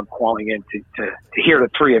one, I'm calling in to hear the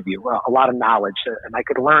three of you. A lot of knowledge, and I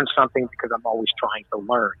could learn something because I'm always trying to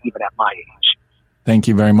learn, even at my age. Thank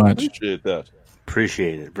you very much. Appreciate that.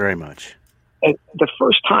 Appreciate it very much. And the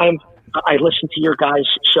first time I listened to your guys'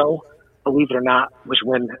 show, believe it or not, was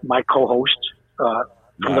when my co-host from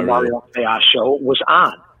the Mario Chaos show was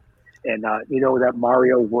on. And you know that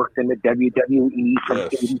Mario worked in the WWE from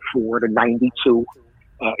 84 to 92.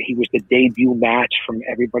 He was the debut match from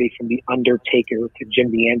everybody from The Undertaker to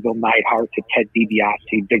Jim the Anvil Neidhart to Ted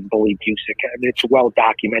DiBiase, Big Bully Busick. I mean, it's well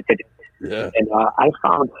documented. Yeah. And I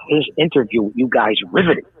found his interview, you guys,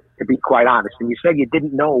 riveting, to be quite honest. And you said you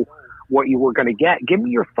didn't know what you were going to get. Give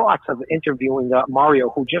me your thoughts of interviewing Mario,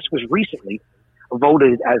 who just was recently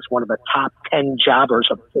voted as one of the top 10 jobbers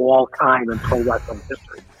of all time in pro wrestling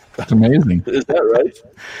history. That's amazing. Is that right?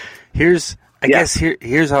 Here's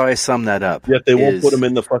how I sum that up. Yet they won't put him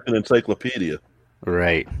in the fucking encyclopedia.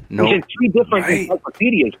 Right. No. Which is three different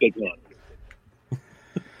encyclopedias, big man.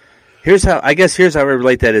 Here's how I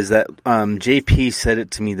relate that is that JP said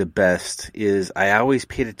it to me the best is I always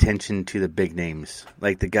paid attention to the big names,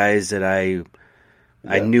 like the guys that I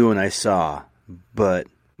knew and I saw, but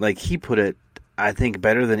like he put it, I think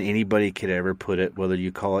better than anybody could ever put it, whether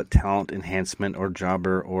you call it talent enhancement or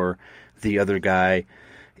jobber or the other guy,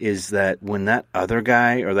 is that when that other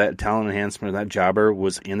guy or that talent enhancement or that jobber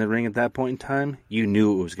was in the ring at that point in time, you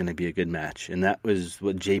knew it was going to be a good match. And that was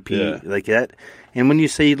what JP, like that. And when you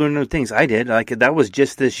say you learn new things, I did. Like that was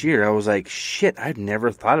just this year. I was like, shit, I've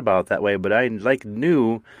never thought about it that way. But I like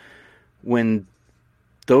knew when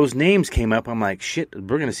those names came up, I'm like, shit,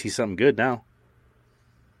 we're going to see something good now.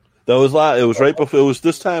 That was it was right before. It was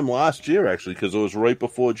this time last year, actually, because it was right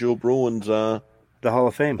before Joe Bruin's the Hall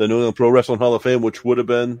of Fame, the New England Pro Wrestling Hall of Fame, which would have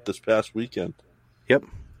been this past weekend. Yep,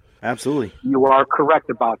 absolutely. You are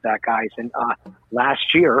correct about that, guys. And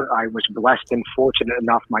last year, I was blessed and fortunate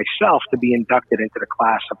enough myself to be inducted into the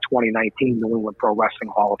class of 2019 New England Pro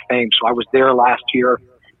Wrestling Hall of Fame. So I was there last year,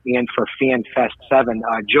 and for Fan Fest 7,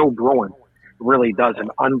 Joe Bruin really does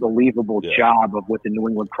an unbelievable job of with the New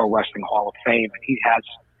England Pro Wrestling Hall of Fame. He has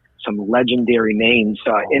some legendary names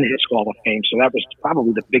in his Hall of Fame. So that was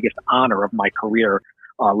probably the biggest honor of my career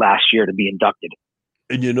last year to be inducted.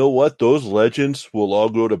 And you know what? Those legends will all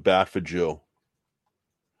go to bat for Joe.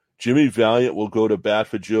 Jimmy Valiant will go to bat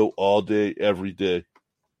for Joe all day, every day.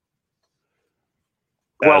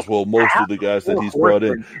 As will most of the guys that he's brought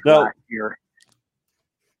in. Now,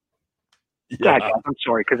 I'm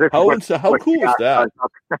sorry. How cool is that?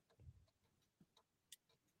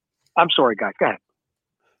 I'm sorry, guys. Go ahead.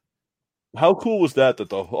 How cool was that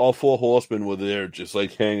all four horsemen were there just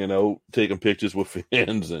like hanging out, taking pictures with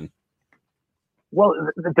fans? And well,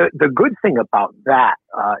 the good thing about that,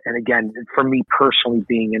 and again, for me personally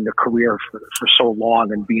being in the career for so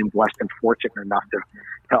long and being blessed and fortunate enough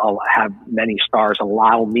to have many stars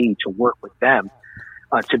allow me to work with them,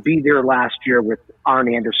 to be there last year with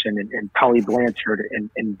Arn Anderson and Tully Blanchard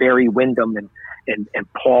and Barry Windham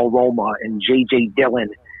and Paul Roma and J.J.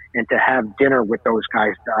 Dillon, and to have dinner with those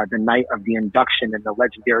guys the night of the induction in the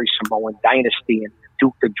legendary Samoan Dynasty and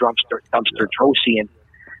Duke the Dumpster Drosy and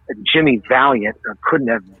Jimmy Valiant couldn't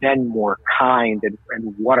have been more kind,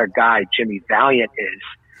 and what a guy Jimmy Valiant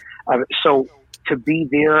is. So to be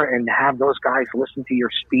there and have those guys listen to your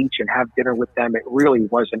speech and have dinner with them, it really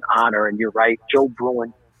was an honor. And you're right, Joe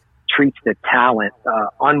Bruin treats the talent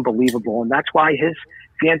unbelievable, and that's why his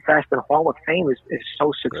Fan Fest and Hall of Fame is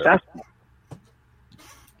so successful.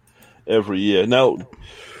 Every year. Now,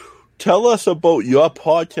 tell us about your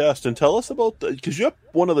podcast and tell us about because you're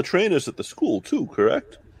one of the trainers at the school too,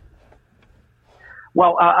 correct?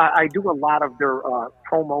 Well, I do a lot of their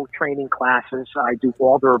promo training classes. I do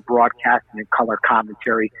all their broadcasting and color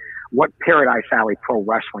commentary. What Paradise Alley Pro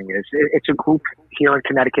Wrestling is, it's a group here in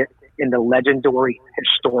Connecticut in the legendary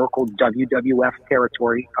historical WWF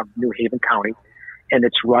territory of New Haven County, and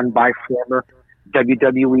it's run by former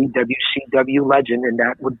WWE, WCW legend, and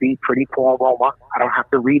that would be Pretty Paul Roma. I don't have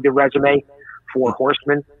to read the resume. Four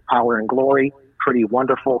Horsemen, Power and Glory, Pretty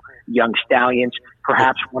Wonderful, Young Stallions,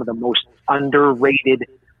 perhaps one of the most underrated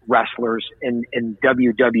wrestlers in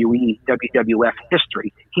WWE, WWF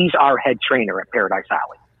history. He's our head trainer at Paradise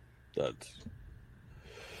Alley. That's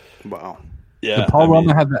Wow. yeah. Did Paul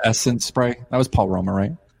Roma have the Essence spray? That was Paul Roma,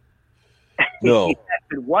 right? No, Yes,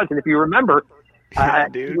 it was. And if you remember, Yeah,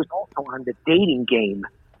 he dude. was also on the Dating Game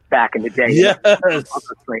back in the day. Yes.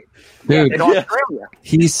 Dude, in Australia.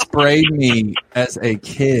 he sprayed me as a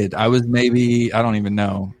kid. I was maybe, I don't even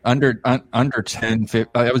know, under 10,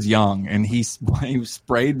 15, I was young, and he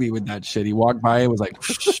sprayed me with that shit. He walked by, it was like,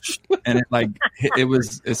 and it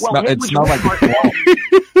smelled like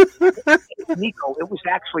Nico, it was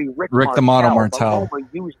actually Rick the Model But Martel. Roma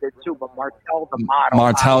used it too, but Martel the Model.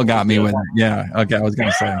 Martel got me with it. Yeah, okay, I was going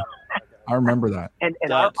to say. I remember that. And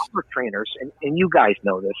our other trainers, and you guys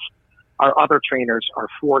know this, our other trainers are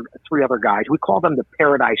three other guys. We call them the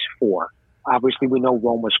Paradise Four. Obviously, we know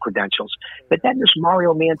Roma's credentials. But then there's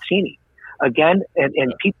Mario Mancini. Again,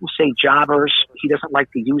 and people say jobbers. He doesn't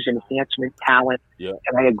like to use enhancement talent. Yeah.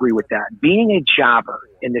 And I agree with that. Being a jobber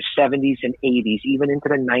in the 70s and 80s, even into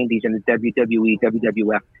the 90s in the WWE,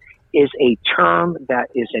 WWF, is a term that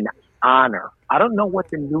is an honor. I don't know what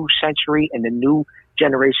the new century and the new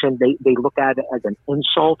generation, they look at it as an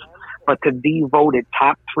insult, but to be voted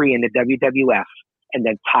top 3 in the WWF and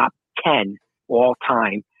then top 10 all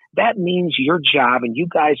time, that means your job, and you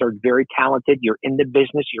guys are very talented, you're in the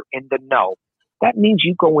business, you're in the know. That means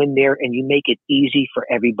you go in there and you make it easy for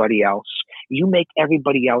everybody else. You make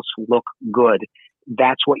everybody else look good.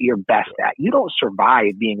 That's what you're best at. You don't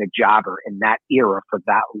survive being a jobber in that era for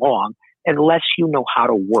that long unless you know how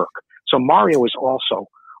to work. So Mario is also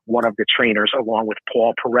one of the trainers, along with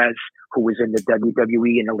Paul Perez, who was in the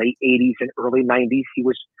WWE in the late 80s and early 90s. He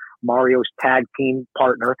was Mario's tag team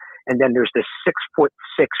partner. And then there's this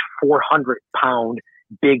 6'6", 400-pound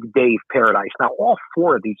Big Dave Paradise. Now, all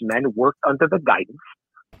 4 of these men worked under the guidance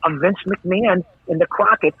of Vince McMahon in the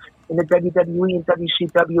Crockett's in the WWE and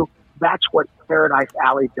WCW. That's what Paradise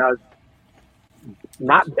Alley does.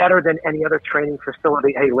 Not better than any other training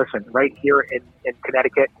facility. Hey, listen, right here in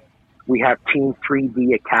Connecticut, we have Team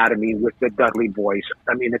 3D Academy with the Dudley boys.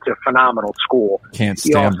 I mean, it's a phenomenal school. Can't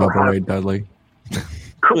stand Bubba Ray Dudley.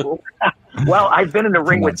 Cool. Well, I've been in the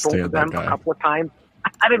ring with both stand of them that guy. a couple of times.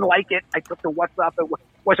 I didn't like it. I took the what's up. It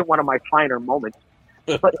wasn't one of my finer moments.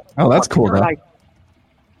 But Oh, that's cool, though.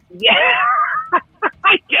 Yeah,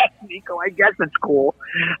 I guess, Nico. I guess it's cool.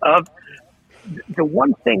 The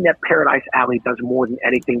one thing that Paradise Alley does more than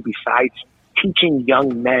anything besides teaching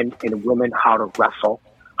young men and women how to wrestle,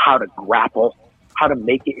 how to grapple, how to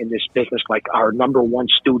make it in this business, like our number 1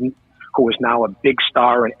 student, who is now a big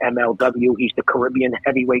star in MLW. He's the Caribbean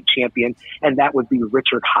heavyweight champion, and that would be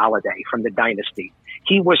Richard Holiday from the Dynasty.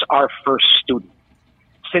 He was our first student.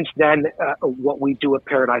 Since then, what we do at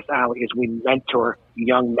Paradise Alley is we mentor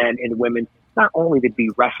young men and women, not only to be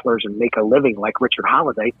wrestlers and make a living like Richard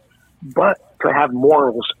Holiday, but to have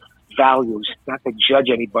morals, values, not to judge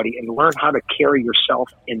anybody, and learn how to carry yourself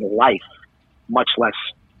in life, much less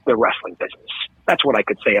the wrestling business. That's what I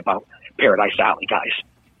could say about Paradise Alley, guys.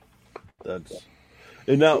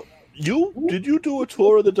 And now did you do a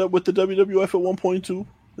tour of with the WWF at one point too?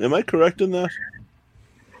 Am I correct in that?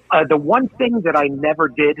 The one thing that I never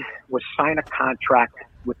did was sign a contract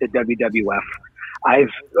with the WWF.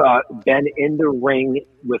 I've been in the ring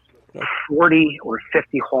with 40 or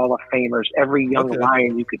 50 Hall of Famers, every young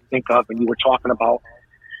lion you could think of, and you were talking about.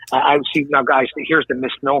 I see now, guys. Here's the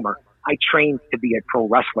misnomer. I trained to be a pro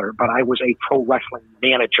wrestler, but I was a pro wrestling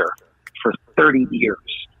manager for 30 years.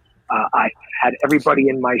 I had everybody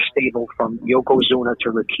in my stable from Yokozuna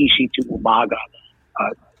to Rikishi to Umaga,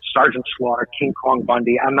 Sergeant Slaughter, King Kong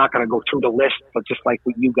Bundy. I'm not going to go through the list, but just like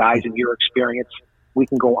with you guys and your experience, we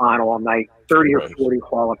can go on all night. 30 or 40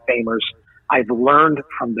 Hall of Famers. I've learned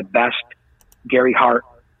from the best: Gary Hart,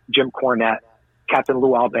 Jim Cornette, Captain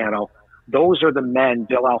Lou Albano. Those are the men,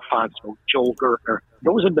 Bill Alfonso, Joel Gertner.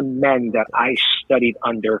 Those are the men that I studied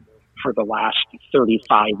under for the last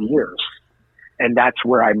 35 years. And that's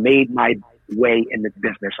where I made my way in the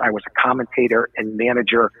business. I was a commentator and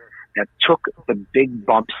manager that took the big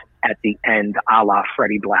bumps at the end, a la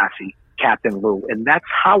Freddie Blassie, Captain Lou. And that's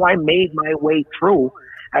how I made my way through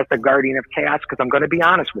as the Guardian of Chaos, because I'm going to be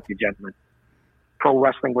honest with you, gentlemen. Pro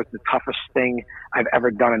wrestling was the toughest thing I've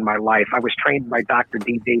ever done in my life. I was trained by Dr.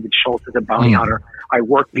 D. David Schultz as a bounty hunter. I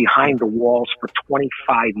worked behind the walls for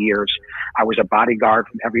 25 years. I was a bodyguard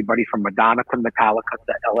from everybody from Madonna to Metallica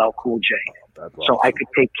to LL Cool J. So I could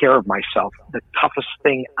take care of myself. The toughest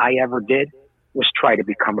thing I ever did was try to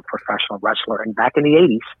become a professional wrestler. And back in the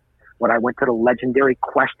 80s, when I went to the legendary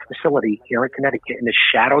Quest facility here in Connecticut in the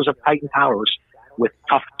shadows of Titan Towers with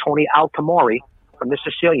tough Tony Altamori from the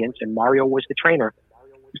Sicilians, and Mario was the trainer,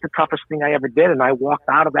 was the toughest thing I ever did. And I walked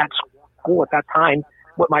out of that school at that time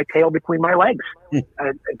with my tail between my legs.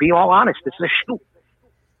 Be all honest, it's a shoot.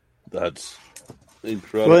 That's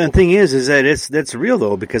incredible. Well, the thing is that that's real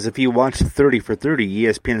though, because if you watch 30 for 30,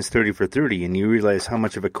 ESPN's 30 for 30, and you realize how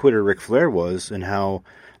much of a quitter Ric Flair was, and how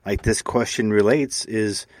like this question relates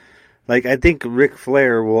is, like, I think Ric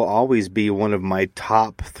Flair will always be one of my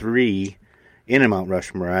top 3 in a Mount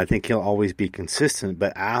Rushmore. I think he'll always be consistent,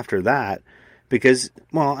 but after that, because,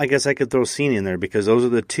 well, I guess I could throw Cena in there because those are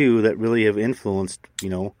the two that really have influenced, you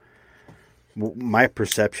know, my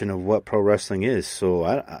perception of what pro wrestling is. So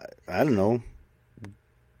I don't know.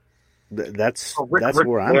 That's Ric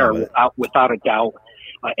where I'm Flair, at with it. without a doubt.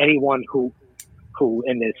 Anyone who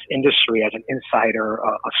in this industry as an insider,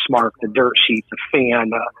 a smart, the dirt sheets, a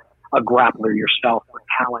fan, a grappler yourself with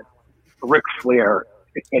talent, Ric Flair,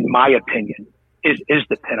 in my opinion, is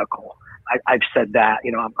the pinnacle. I've said that.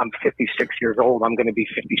 You know, I'm 56 years old. I'm going to be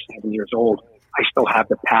 57 years old. I still have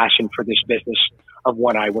the passion for this business of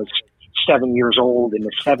when I was 7 years old in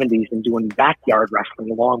the 70s and doing backyard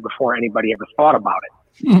wrestling long before anybody ever thought about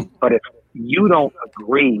it. But if you don't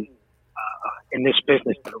agree in this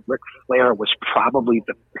business that Ric Flair was probably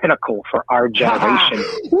the pinnacle for our generation,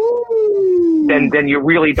 then you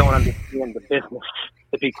really don't understand the business,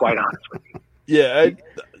 to be quite honest with you. Yeah,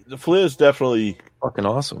 the Flair's definitely Fucking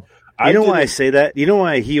awesome. You know why I say that? You know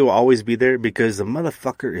why he will always be there? Because the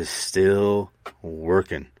motherfucker is still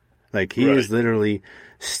working. Like, he is literally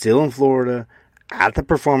still in Florida, at the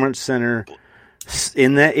Performance Center,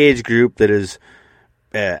 in that age group that is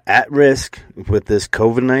at risk with this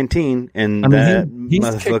COVID-19, and he's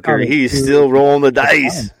motherfucker, he's still rolling the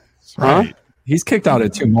dice. Right. Huh? He's kicked out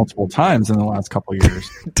at 2 multiple times in the last couple of years.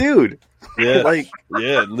 Dude. Yeah,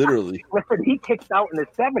 yeah, literally. Listen, he kicked out in the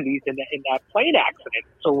 70s in that plane accident.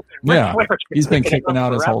 So yeah, he's been kicking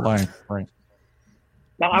out his whole life. Right.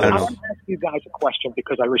 Now, I want to ask you guys a question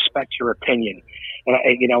because I respect your opinion. And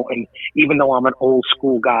and even though I'm an old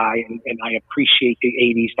school guy and I appreciate the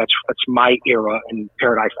 80s, that's my era, and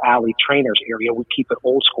Paradise Alley Trainers area, we keep it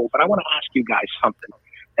old school. But I want to ask you guys something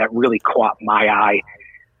that really caught my eye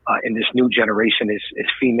in this new generation is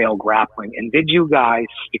female grappling. And did you guys,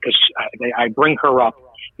 because I bring her up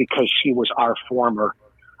because she was our former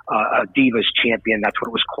Divas champion. That's what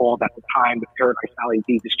it was called at the time, the Paradise Alley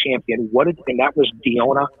Divas champion. And that was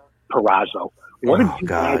Deonna Purrazzo. What did you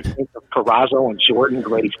guys think of Purrazzo and Jordan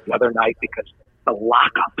Grace the other night? Because the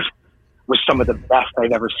lockups was some of the best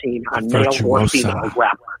I've ever seen on male or female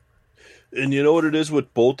grappler. And you know what it is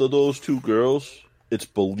with both of those two girls? It's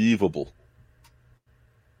believable.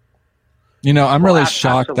 You know, I'm really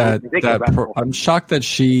shocked I'm shocked that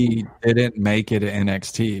she didn't make it at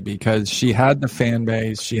NXT because she had the fan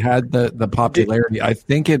base, she had the popularity. I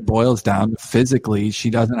think it boils down to physically, she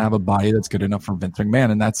doesn't have a body that's good enough for Vince McMahon,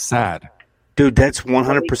 and that's sad. Dude, that's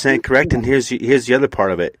 100% correct. And here's the other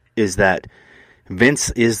part of it is that Vince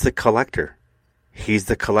is the collector. He's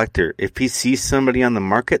the collector. If he sees somebody on the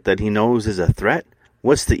market that he knows is a threat,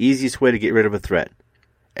 what's the easiest way to get rid of a threat?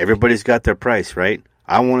 Everybody's got their price, right?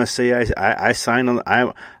 I want to say I signed on.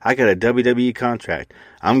 I got a WWE contract.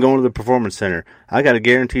 I'm going to the Performance Center. I got a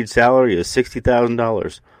guaranteed salary of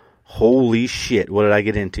 $60,000. Holy shit! What did I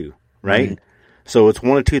get into? Right. Mm-hmm. So it's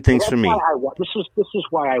one of two things for me. This is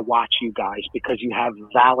why I watch you guys, because you have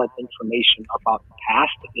valid information about the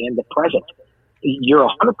past and the present. You're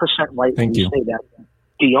 100% right when you say that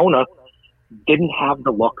Deonna didn't have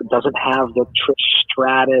the look, doesn't have the Trish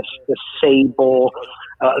Stratus, the Sable,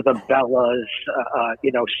 the Bellas,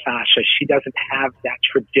 Sasha. She doesn't have that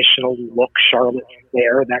traditional look, Charlotte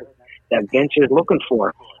Flair, that Vince is looking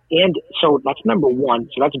for. And so that's number one.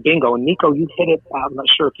 So that's bingo. And Nico, you hit it. I'm not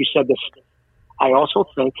sure if you said this. I also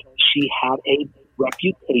think she had a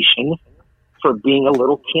reputation for being a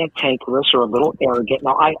little cantankerous or a little arrogant.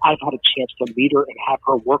 Now, I've had a chance to meet her and have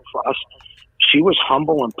her work for us. She was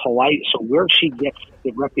humble and polite. So where she gets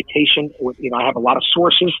the reputation, I have a lot of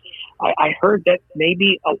sources. I heard that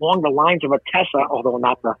maybe along the lines of a Tessa, although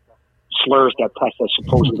not the slurs that Tessa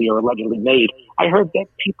supposedly or allegedly made, I heard that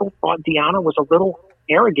people thought Deonna was a little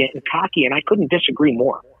arrogant and cocky, and I couldn't disagree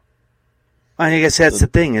more. I guess that's the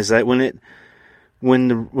thing, is that when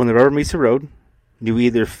the rubber meets the road, you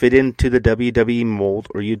either fit into the WWE mold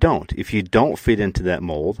or you don't. If you don't fit into that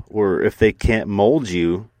mold, or if they can't mold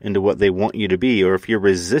you into what they want you to be, or if you're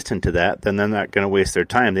resistant to that, then they're not going to waste their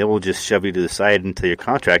time. They will just shove you to the side until your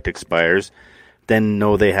contract expires. Then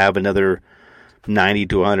know they have another 90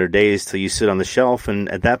 to 100 days till you sit on the shelf, and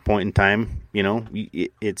at that point in time,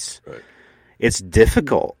 it's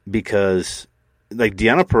difficult because, like,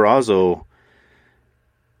 Deonna Purrazzo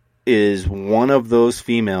is one of those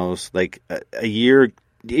females, like a year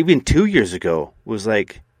even 2 years ago was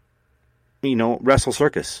like, Wrestle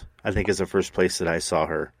Circus, I think is the first place that I saw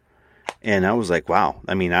her. And I was like, wow.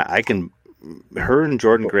 I mean, I can, her and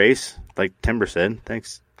Jordan Grace, like Timber said,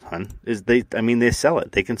 thanks, hon, they sell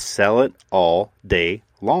it. They can sell it all day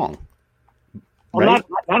long. Well, right?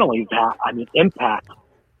 not only that, I mean, Impact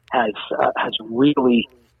has really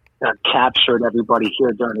captured everybody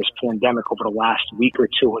here during this pandemic over the last week or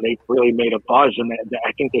two, and they've really made a buzz. And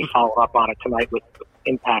I think they followed up on it tonight with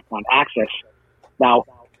Impact on Access. Now,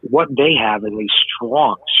 what they have is a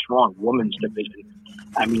strong women's division.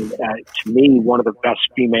 I mean, to me, one of the best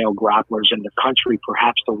female grapplers in the country,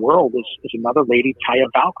 perhaps the world, is another lady, Taya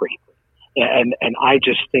Valkyrie. And I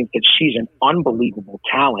just think that she's an unbelievable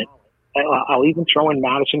talent. I'll even throw in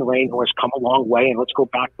Madison Rayne, who has come a long way. And let's go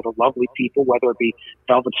back to the lovely people, whether it be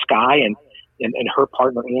Velvet Sky and her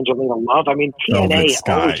partner, Angelina Love. I mean, TNA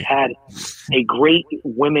always had a great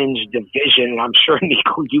women's division, and I'm sure,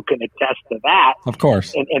 Nico, you can attest to that. Of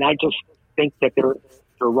course. And I just think that their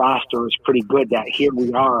roster is pretty good, that here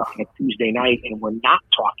we are on a Tuesday night, and we're not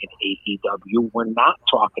talking AEW. We're not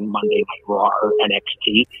talking Monday Night Raw or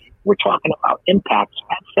NXT. We're talking about Impact.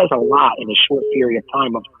 That says a lot in a short period of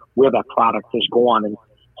time of where that product has gone. And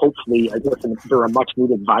hopefully, listen, they're a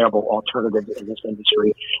much-needed, viable alternative in this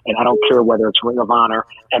industry. And I don't care whether it's Ring of Honor,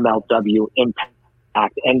 MLW,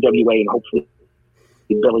 Impact, NWA, and hopefully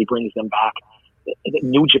Billy brings them back.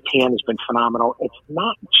 New Japan has been phenomenal. It's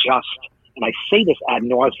not just, and I say this ad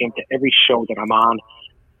nauseum to every show that I'm on,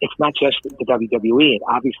 it's not just the WWE and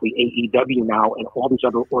obviously AEW now and all these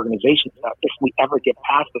other organizations. If we ever get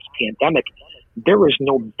past this pandemic, there is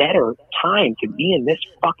no better time to be in this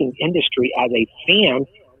fucking industry as a fan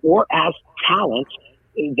or as talent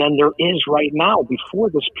than there is right now. Before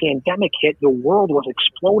this pandemic hit, the world was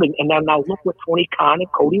exploding. And then now look what Tony Khan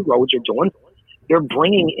and Cody Rhodes are doing. They're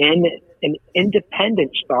bringing in an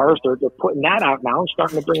independent stars. They're putting that out now and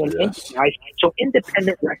starting to bring in indie guys. So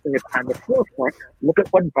independent wrestling is on the forefront. Look at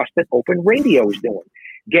what Busted Open Radio is doing.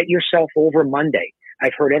 Get yourself over Monday.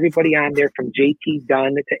 I've heard everybody on there from JT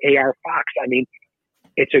Dunn to AR Fox. I mean,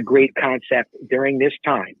 it's a great concept during this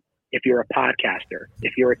time. If you're a podcaster,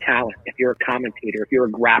 if you're a talent, if you're a commentator, if you're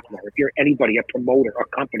a grappler, if you're anybody, a promoter, a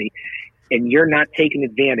company, and you're not taking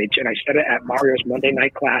advantage, and I said it at Mario's Monday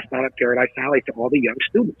night class down at Paradise Alley to all the young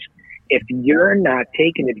students, if you're not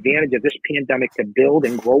taking advantage of this pandemic to build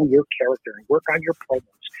and grow your character and work on your promos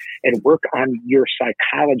and work on your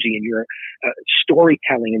psychology and your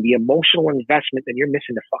storytelling and the emotional investment, then you're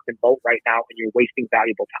missing the fucking boat right now and you're wasting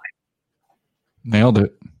valuable time. Nailed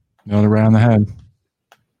it right on the head.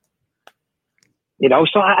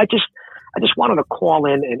 So I just wanted to call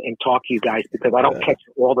in and talk to you guys because I don't catch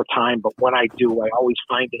it all the time, but when I do, I always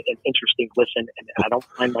find it an interesting listen, and I don't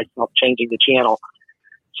find myself changing the channel.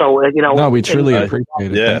 So, no, we truly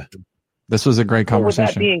appreciate it. Yeah. This was a great conversation.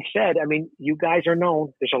 With that being said, I mean, you guys are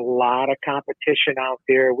known. There's a lot of competition out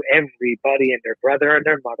there. Everybody and their brother and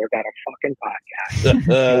their mother got a fucking podcast.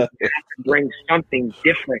 You have to bring something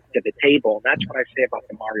different to the table. And that's what I say about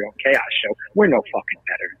the Mario and Chaos show. We're no fucking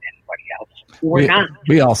better than anybody else. We're not.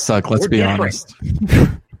 We all suck. Let's be honest.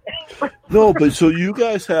 No, but so you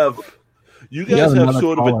guys have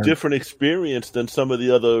sort of a different experience than some of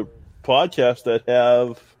the other podcasts that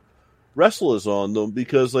have wrestlers on them,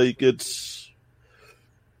 because it's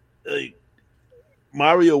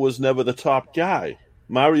Mario was never the top guy.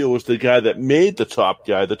 Mario was the guy that made the top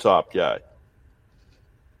guy.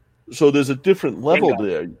 So there's a different level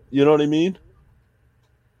there. You know what I mean?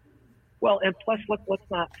 Well, and plus, let's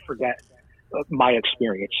not forget my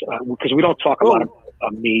experience, because we don't talk a lot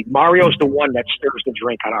of me. Mario's the one that stirs the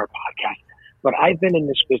drink on our podcast. But I've been in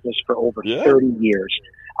this business for over 30 years.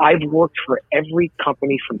 I've worked for every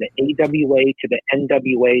company from the AWA to the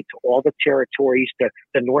NWA to all the territories to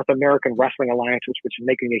the North American Wrestling Alliance, which is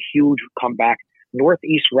making a huge comeback.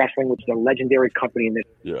 Northeast Wrestling, which is a legendary company in this.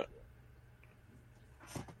 Yeah.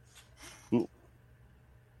 Ooh.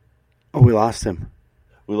 Oh, we lost him.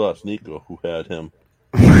 We lost Nico, who had him.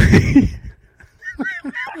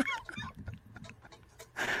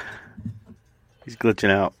 He's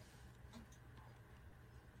glitching out.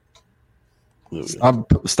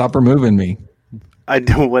 Stop removing me. I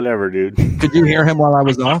do whatever, dude. Did you hear him while I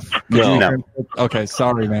was off? No. Okay,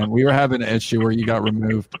 sorry, man. We were having an issue where you got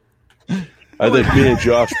removed. I think me and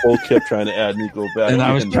Josh both kept trying to add Nico back. And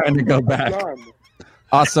I was trying to go back.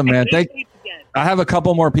 Awesome, man. I have a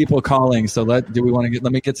couple more people calling, so let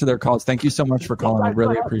me get to their calls. Thank you so much for calling. I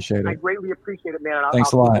really appreciate it. I greatly appreciate it, man.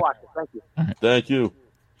 Thanks a lot. Thank you. Right. Thank you.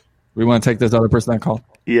 We want to take this other person that called?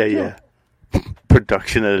 Yeah.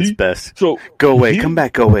 Production at its best. So go away, come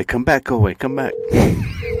back, go away, come back, go away, come back.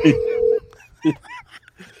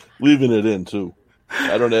 Leaving it in, too.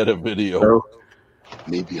 I don't edit video. So,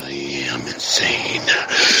 maybe I am insane.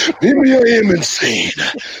 Maybe I am insane.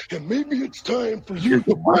 And maybe it's time for you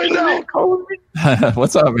to find out.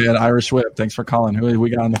 What's up, man? Irish Whip. Thanks for calling. Who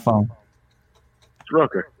we got on the phone? It's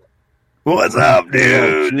Rucker. What's up, Oh,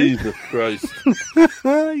 dude? Jesus Christ.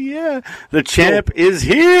 Yeah. The champ is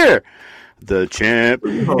here. The champ.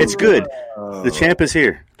 It's good. The champ is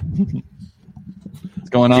here. What's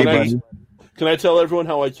going on, Can I- buddy? Can I tell everyone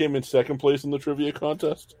how I came in second place in the trivia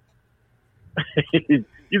contest? You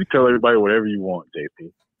can tell everybody whatever you want,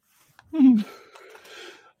 JP.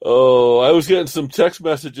 Oh, I was getting some text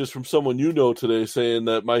messages from someone you know today saying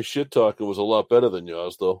that my shit talking was a lot better than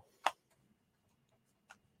yours, though.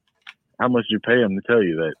 How much you pay him to tell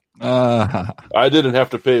you that? I didn't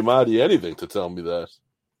have to pay Marty anything to tell me that.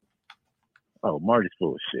 Oh, Marty's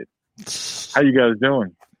full of shit. How you guys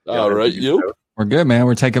doing? All right, you? We're good, man.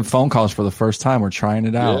 We're taking phone calls for the first time. We're trying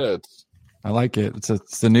it out. Yeah, I like it.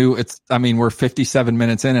 It's the new. I mean, we're 57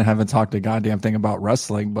 minutes in and haven't talked a goddamn thing about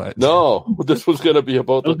wrestling, but no, this was going to be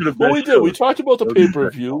about Those are the Well, we best did. We shows. talked about the Those are the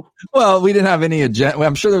pay-per-view. well, we didn't have any agenda. Well,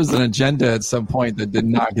 I'm sure there was an agenda at some point that did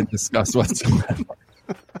not get discussed whatsoever.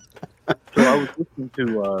 So I was listening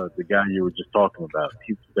to the guy you were just talking about.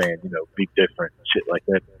 He was saying, be different, shit like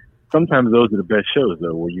that. Sometimes those are the best shows,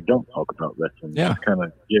 though, where you don't talk about wrestling. Yeah. You just kind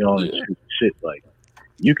of get on and shoot shit. Like,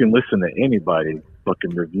 you can listen to anybody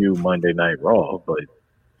fucking review Monday Night Raw, but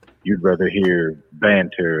you'd rather hear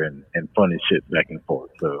banter and funny shit back and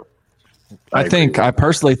forth. So I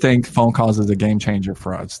personally think phone calls is a game changer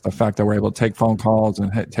for us. The fact that we're able to take phone calls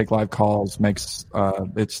and take live calls makes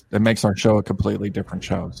it makes our show a completely different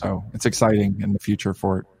show. So it's exciting in the future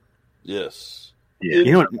for it. Yes.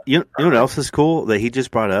 Yeah. You know what else is cool that he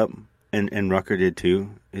just brought up, and Rucker did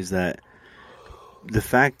too, is that the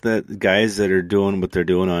fact that guys that are doing what they're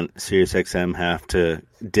doing on SiriusXM have to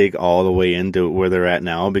dig all the way into where they're at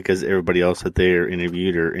now because everybody else that they're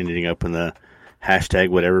interviewed are ending up in the hashtag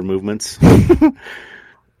whatever movements.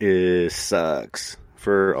 It sucks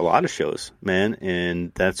for a lot of shows, man,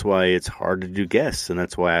 and that's why it's hard to do guests, and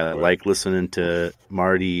that's why I like listening to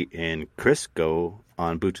Marty and Chris go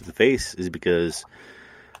on Boot to the Face, is because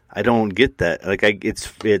I don't get that. Like I get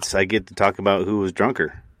to talk about who was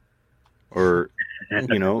drunker, or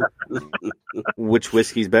which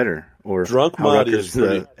whiskey's better, or Drunk how Marty Rutgers is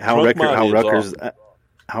pretty. Drunk Marty is Rutgers awesome.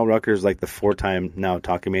 how Rutgers like the 4-time now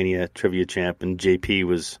Talkamania trivia champ, and JP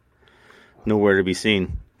was nowhere to be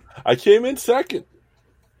seen. I came in second.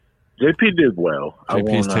 JP did well.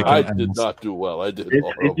 JP's taking I Ends. did not do well. I did It's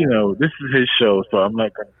this is his show, so I'm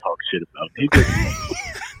not going to talk shit about him.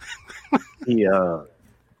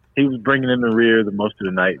 He was bringing in the rear the most of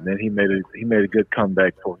the night, and then he made a good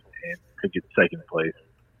comeback towards the end to get second place.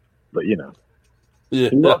 But he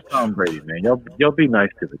loves Tom Brady, man. Y'all be nice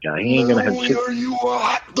to the guy. He ain't gonna have shit. Are you a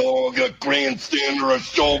hot dog, a grandstander, a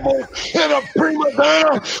showboat, and a prima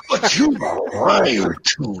donna? But you a liar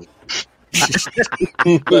too.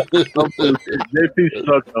 JP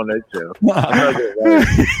sucked on that show.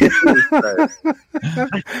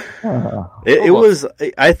 It was.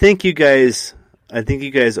 I think you guys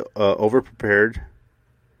over prepared,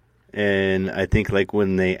 and I think like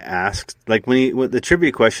when they asked, like when the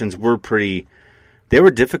trivia questions were pretty. They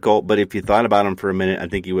were difficult, but if you thought about them for a minute, I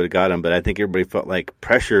think you would have got them. But I think everybody felt like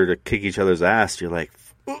pressure to kick each other's ass. You're like,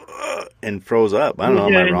 and froze up. I don't know.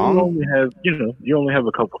 Am I wrong? You only have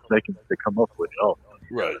a couple seconds to come up with it all.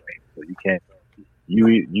 Right. So you can't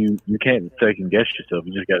you can't second guess yourself.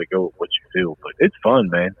 You just got to go with what you feel. But it's fun,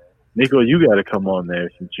 man. Nico, you got to come on there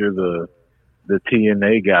since you're the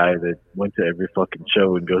TNA guy that went to every fucking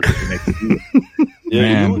show and goes to the next year.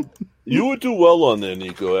 Yeah, you would do well on there,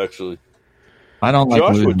 Nico. Actually. I don't like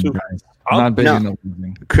Josh losing, would too. guys. I'm not big into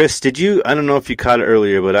losing. Chris, did you? I don't know if you caught it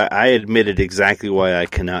earlier, but I admitted exactly why I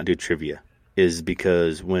cannot do trivia is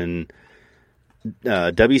because when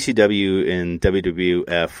WCW and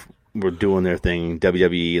WWF were doing their thing,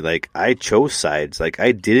 WWE, like I chose sides. Like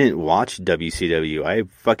I didn't watch WCW. I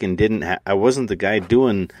fucking didn't. I wasn't the guy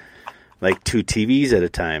doing like 2 TVs at a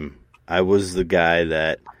time. I was the guy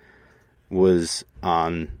that was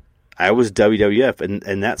on. I was WWF,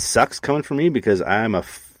 and that sucks coming from me because I'm a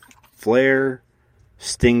Flair,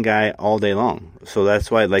 Sting guy all day long. So that's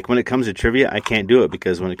why, like, when it comes to trivia, I can't do it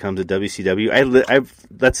because when it comes to WCW,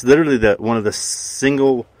 that's literally one of the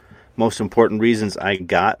single most important reasons I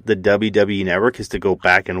got the WWE Network is to go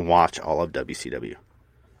back and watch all of WCW.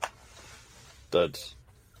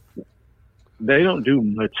 They don't do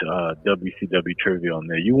much WCW trivia on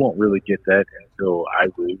there. You won't really get that until I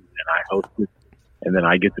lose and I host it. And then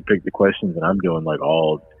I get to pick the questions, and I'm doing like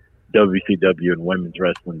all WCW and women's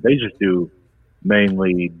wrestling. They just do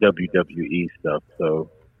mainly WWE stuff. So,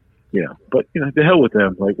 but the hell with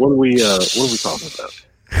them. Like, what are we talking about?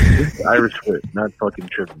 This is Irish Whip, not fucking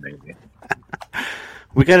tripping, maybe.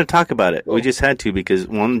 We got to talk about it. We just had to because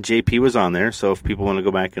one, JP was on there. So if people want to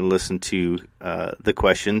go back and listen to the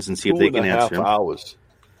questions and see if they can answer them. 2.5 hours.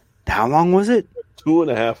 How long was it?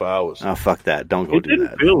 2.5 hours. Oh, fuck that! Don't go It do that. It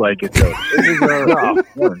didn't feel like it though. It was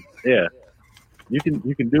fun. Yeah. You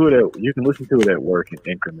can do it you can listen to it at work in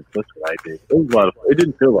increments. That's what I did. It was a lot of fun. It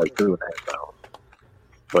didn't feel like 2.5 hours,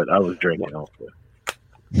 but I was drinking also.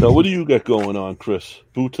 So what do you got going on, Chris?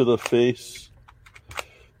 Boot to the face.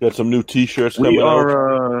 Got some new T-shirts coming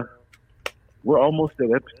out. We're almost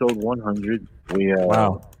at episode 100.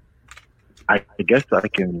 Wow. I guess I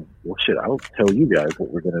can. Well, shit. I'll tell you guys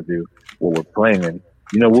what we're gonna do. What we're planning.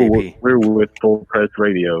 We're with Full Press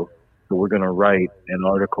Radio, so we're gonna write an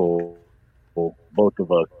article. Both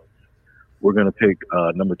of us. We're gonna pick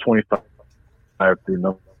number 25 through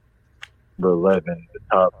number 11, the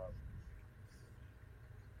top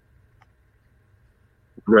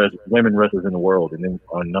women wrestlers in the world, and then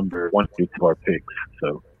on number 1 to our picks.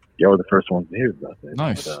 So y'all are the first ones to hear about that.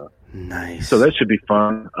 Nice. But, Nice. So that should be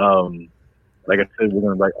fun. Like I said, we're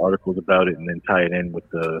gonna write articles about it and then tie it in with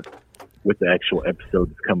the actual episode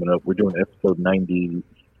that's coming up. We're doing episode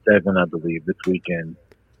 97, I believe, this weekend.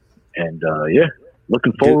 And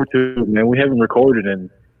looking forward to it, man. We haven't recorded in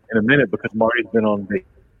a minute because Marty's been on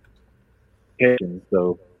vacation,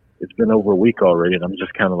 so it's been over a week already, and I'm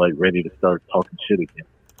just kind of like ready to start talking shit again.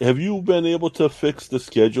 Have you been able to fix the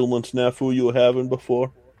scheduling snafu you were having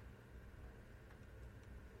before?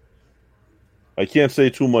 I can't say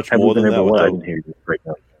too much more than that. I didn't hear you right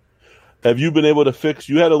now. Have you been able to fix?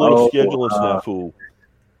 You had a little scheduling snafu.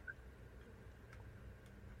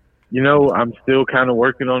 I'm still kind of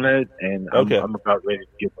working on that, and I'm about ready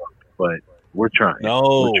to give up. But we're trying.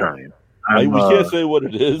 No, we're trying. We can't say what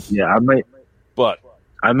it is. Yeah, I may go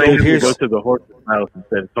to the horse's house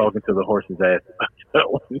instead of talking to the horse's ass about that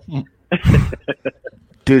one.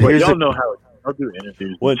 Dude, but y'all know how I'll do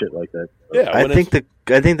interviews and shit like that. So. Yeah, I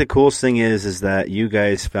think the coolest thing is that you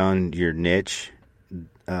guys found your niche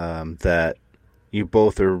that you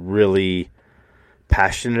both are really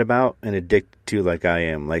passionate about and addicted to, like I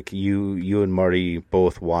am. Like you and Marty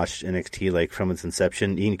both watched NXT like from its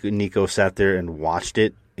inception. Nico sat there and watched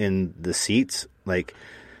it in the seats. Like,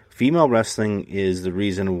 female wrestling is the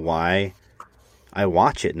reason why I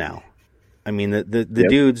watch it now. I mean, the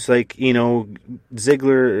dudes like Ziggler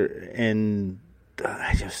and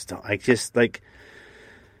I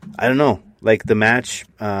don't know. Like the match,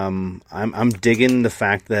 I'm digging the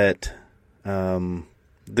fact that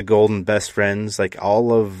the Golden Best Friends, like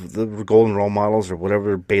all of the Golden Role Models or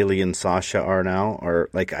whatever Bailey and Sasha are now, are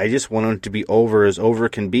like, I just want them to be over as over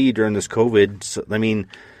can be during this COVID. So, I mean,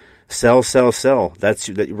 sell.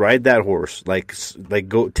 Ride that horse. Like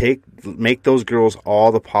make those girls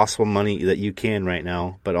all the possible money that you can right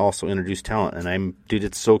now, but also introduce talent. And dude,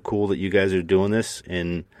 it's so cool that you guys are doing this,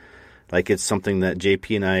 and like it's something that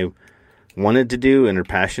JP and I wanted to do and are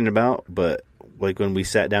passionate about, but like when we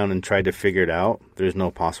sat down and tried to figure it out, there's no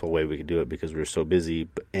possible way we could do it because we're so busy,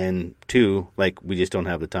 and two, like we just don't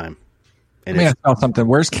have the time. And let me ask you something.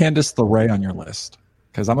 Where's Candice LeRae on your list?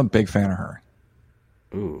 Because I'm a big fan of her.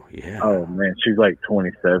 Ooh, yeah. Oh man, she's like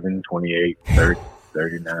 27, 28, 30,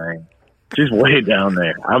 39. She's way down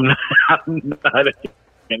there. I'm not a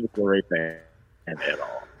Candice LeRae fan at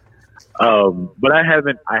all. But I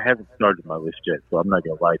haven't started my list yet, so I'm not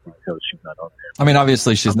gonna lie to you until she's not on there. I mean,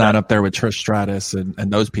 obviously she's not up there with Trish Stratus and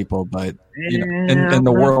those people, but in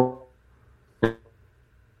the world,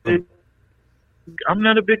 I'm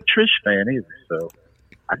not a big Trish fan either. So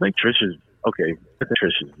I think Trish is okay. I think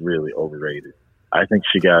Trish is really overrated. I think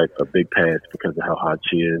she got a big pass because of how hot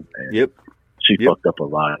she is, and she fucked up a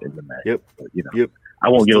lot in the match. But, I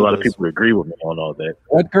won't get a lot of people to agree with me on all that.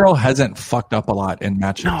 That girl hasn't fucked up a lot in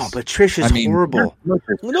matches. No, but Trish is horrible.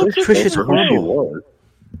 Trish is horrible.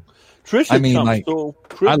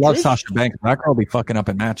 I love Sasha Banks. That girl be fucking up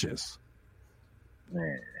in matches.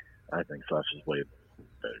 Man, I think Sasha's way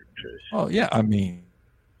better than Trish. Oh, yeah. I mean,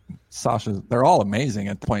 they're all amazing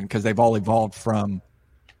at the point because they've all evolved from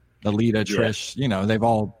Alita, Trish. They've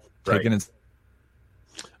all taken it.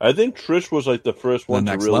 I think Trish was like the first one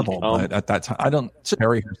to really level, but at that time, I don't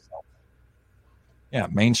carry herself. Yeah,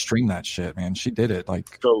 mainstream that shit, man. She did it.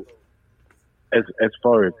 Like, so, as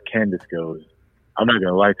far as Candice goes, I'm not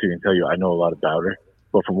gonna lie to you and tell you I know a lot about her.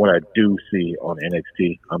 But from what I do see on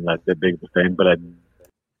NXT, I'm not that big of a fan. But I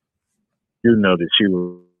do know that she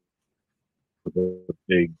was a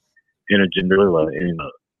big intergender in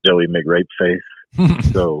Joey McRape face.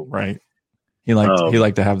 So right, he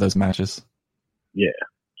liked to have those matches. Yeah.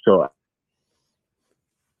 So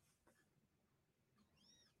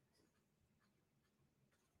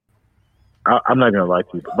I'm not gonna lie to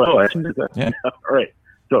you, but Yeah. all right.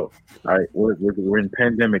 So all right, we're in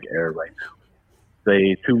pandemic era right now.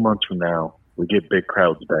 Say 2 months from now, we get big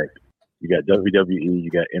crowds back. You got WWE, you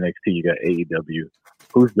got NXT, you got AEW.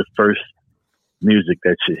 Who's the first music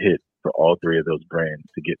that should hit for all three of those brands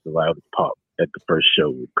to get the loudest pop at the first show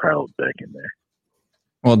with crowds back in there?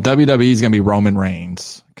 Well, WWE is going to be Roman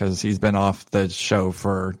Reigns because he's been off the show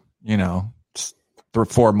for,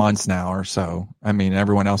 4 months now or so. I mean,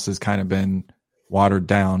 everyone else has kind of been watered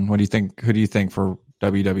down. What do you think? Who do you think for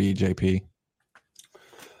WWE, JP?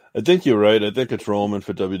 I think you're right. I think it's Roman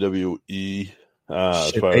for WWE.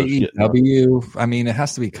 As far as AEW, I mean, it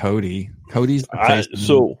has to be Cody. Cody's the face.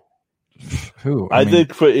 Who? I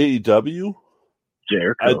think for AEW,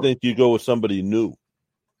 Jericho. I think you go with somebody new.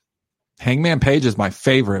 Hangman Page is my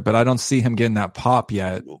favorite, but I don't see him getting that pop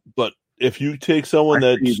yet. But if you take someone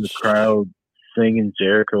that's the crowd singing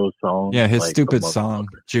Jericho's song, yeah, his stupid song,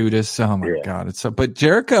 Judas. Oh my God, it's so. But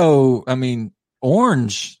Jericho, I mean,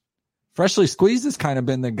 Orange, Freshly Squeezed has kind of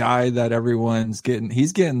been the guy that everyone's getting.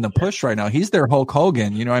 He's getting the push right now. He's their Hulk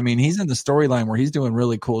Hogan. You know, I mean, he's in the storyline where he's doing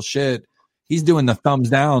really cool shit. He's doing the thumbs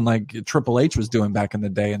down like Triple H was doing back in the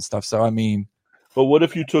day and stuff. So I mean, but what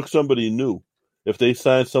if you took somebody new? If they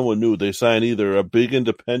sign someone new, they sign either a big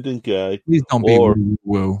independent guy. Please don't be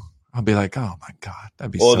woo. I'll be like, oh my God,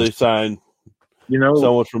 that'd be. Or they sign,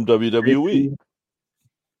 someone from WWE.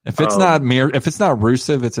 If it's not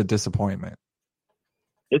Rusev, it's a disappointment.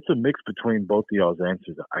 It's a mix between both of y'all's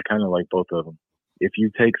answers. I kind of like both of them. If you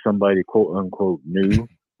take somebody quote unquote new,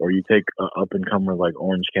 or you take an up and comer like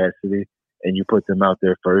Orange Cassidy, and you put them out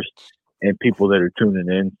there first, and people that are tuning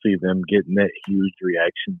in see them getting that huge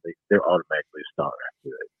reaction, they're automatically a star after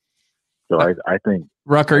that. So I think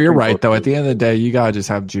Rucker, you're right though. At the end of the day, you gotta just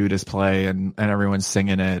have Judas play and everyone's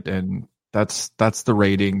singing it, and that's the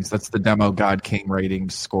ratings. That's the demo God King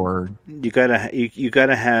ratings score. You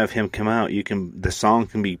gotta have him come out. The song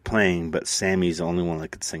can be playing, but Sammy's the only one that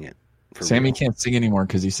could sing it. Sammy can't sing anymore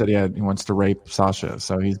because he said he wants to rape Sasha,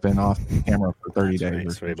 so he's been off camera for 30 days.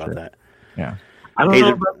 Right. Sorry about that. Yeah. I don't know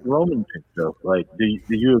about the Roman thing though. Like, do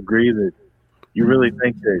you agree that you really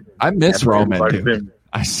think that I miss Roman? Dude.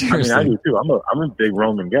 I seriously, I do too. I'm a big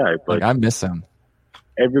Roman guy, but I miss him.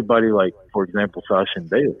 Everybody, like for example, Sasha and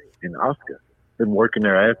Bailey and Asuka, been working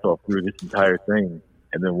their ass off through this entire thing,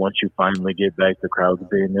 and then once you finally get back the crowds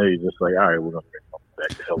being there, you're just like, all right, we're gonna bring them back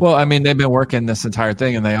to help. Well, I mean, they've been working this entire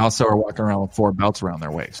thing, and they also are walking around with 4 belts around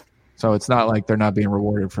their waist. So it's not like they're not being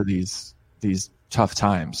rewarded for these tough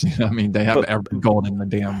times. You know what I mean? They have every gold in the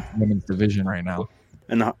damn women's division right now.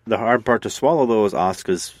 And the hard part to swallow, though, is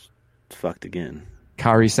Asuka's fucked again.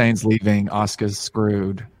 Kairi Sane's leaving. Asuka's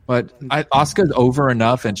screwed. But Asuka's over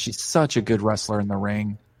enough, and she's such a good wrestler in the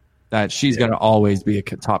ring that she's going to always be a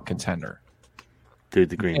top contender. Dude,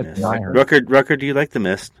 the Green Mist. Rucker, do you like the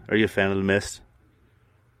Mist? Are you a fan of the Mist?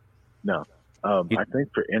 No. I think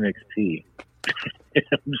for NXT,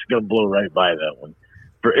 I'm just going to blow right by that one.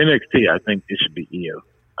 For NXT, I think it should be Io.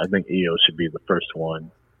 I think Io should be the first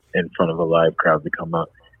one in front of a live crowd to come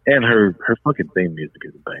out. And her fucking theme music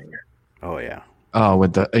is a banger. Oh, yeah. Oh,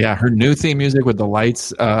 her new theme music with the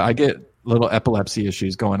lights. I get little epilepsy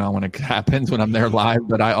issues going on when it happens when I'm there live,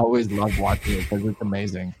 but I always love watching it because it's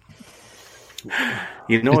amazing.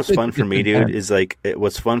 You know what's fun for me, dude, is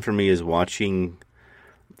what's fun for me is watching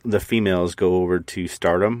the females go over to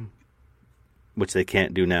Stardom, which they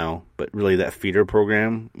can't do now, but really that feeder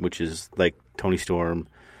program, which is like Toni Storm,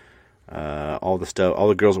 all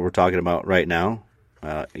the girls that we're talking about right now,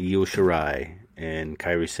 Io Shirai and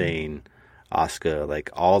Kairi Sane, Asuka, like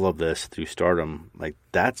all of this through Stardom, like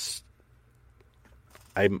that's.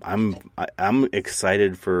 I'm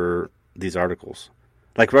excited for these articles.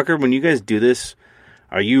 Like Rucker, when you guys do this,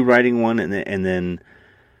 are you writing one and then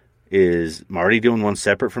is Marty doing one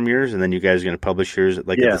separate from yours, and then you guys are going to publish yours at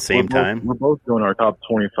the same time? We're both doing our top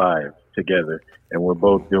 25 together, and we're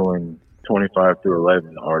both doing 25 through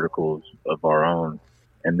 11 articles of our own,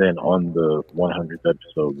 and then on the 100th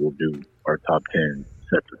episode, we'll do our top 10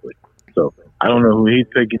 separately. So I don't know who he's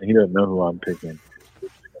picking. He doesn't know who I'm picking. We're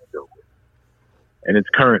just going to go with it. And it's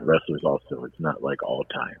current wrestlers also. It's not like all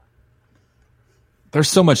time. There's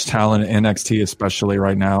so much talent in NXT, especially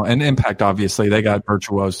right now, and Impact. Obviously, they got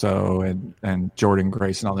Virtuoso and Jordan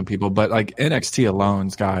Grace and all them people. But like NXT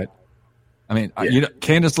alone's got, I mean,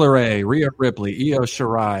 Candice LeRae, Rhea Ripley, Io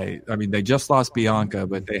Shirai. I mean, they just lost Bianca,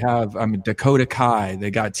 but they have, Dakota Kai.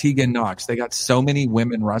 They got Tegan Nox. They got so many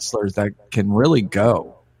women wrestlers that can really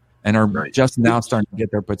go and are just now starting to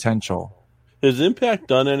get their potential. Has Impact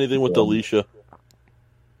done anything with Alicia?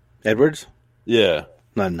 Edwards? Yeah.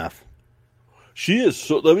 Not enough. She is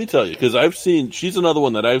so. Let me tell you, because she's another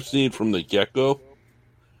one that I've seen from the get-go.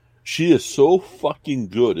 She is so fucking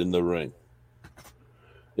good in the ring.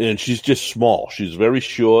 And she's just small. She's very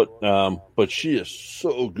short, but she is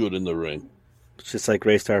so good in the ring. It's just like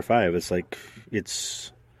Raystar 5. It's like,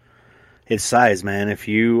 it's size, man. If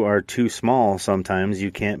you are too small, sometimes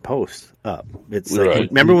you can't post up. It's like,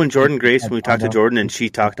 remember when Jordan Grace, when we talked to Jordan and she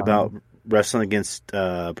talked about wrestling against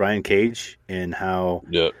Brian Cage and how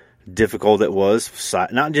difficult it was,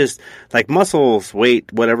 not just like muscles,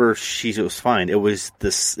 weight, whatever. She was fine. It was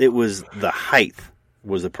the height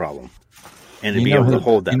was the problem, and to be able to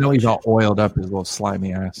hold that. He's all oiled up his little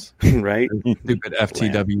slimy ass, right? Stupid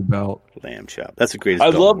FTW belt, lamb chop. That's the greatest. I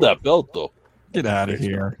love that belt though. Get out of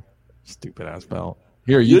here, stupid ass belt.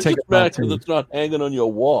 Here, you take it back because it's not hanging on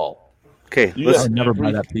your wall. Okay, let's never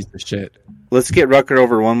buy that piece of shit. Let's get Rucker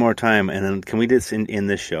over one more time, and then can we just in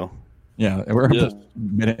this show? Yeah, we're a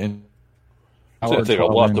minute in. It's going to take a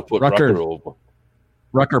lot to put Rucker over.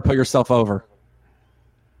 Rucker, put yourself over.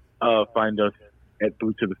 Find us at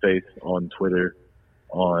Boot to the Face on Twitter,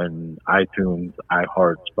 on iTunes,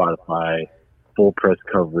 iHeart, Spotify, full press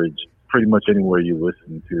coverage. Pretty much anywhere you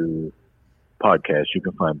listen to podcasts, you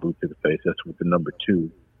can find Boot to the Face. That's with the number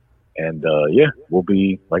 2. And, we'll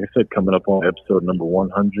be, like I said, coming up on episode number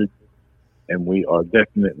 100. And we are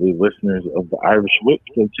definitely listeners of the Irish Whip,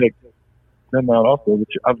 so check them out also, which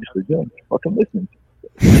you're obviously doing. Fucking listening.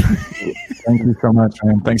 Thank you so much,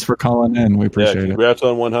 man. Thanks for calling in. We appreciate it. Congrats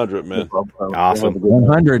on 100, man. Awesome.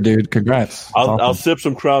 100, dude. Congrats. I'll sip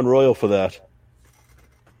some Crown Royal for that.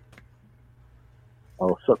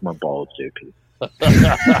 I'll suck my balls, JP.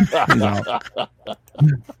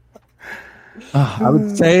 I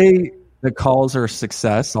would say the calls are a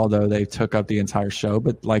success, although they took up the entire show.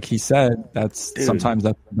 But like he said, sometimes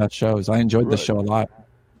that's the best shows. I enjoyed the show a lot.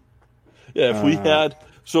 Yeah, if we had...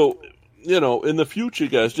 So, in the future,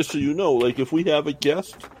 guys, just so you know, like if we have a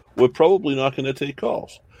guest, we're probably not going to take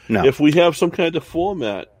calls. No. If we have some kind of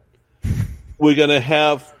format, we're going to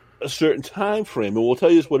have a certain time frame, and we'll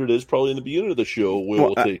tell you what it is probably in the beginning of the show where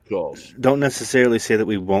we'll take calls. Don't necessarily say that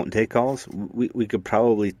we won't take calls. We could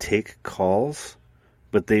probably take calls,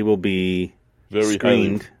 but they will be very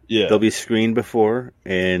screened. Yeah, they'll be screened before,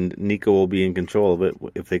 and Nico will be in control of it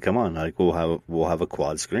if they come on. Like we'll have a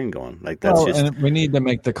quad screen going. Like that's and we need to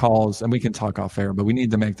make the calls, and we can talk off air, but we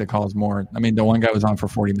need to make the calls more. I mean, the one guy was on for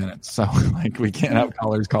 40 minutes, so like we can't have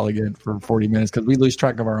callers calling in for 40 minutes because we lose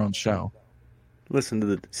track of our own show. Listen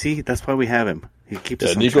to see, that's why we have him. He keeps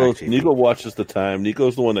us on Nico. track, Nico watches the time.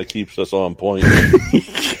 Nico's the one that keeps us on point.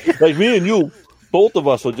 Like me and you, both of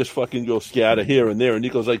us will just fucking go scatter here and there, and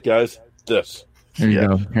Nico's like, guys, this. Here you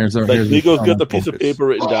go. Here's Nico's got the piece of paper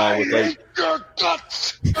written down with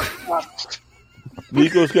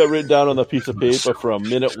Nico's got written down on the piece of paper from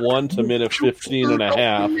minute 1 to minute 15 and a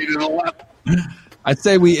half. I'd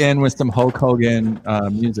say we end with some Hulk Hogan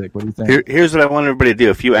music. What do you think? Here's what I want everybody to do.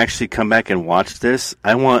 If you actually come back and watch this,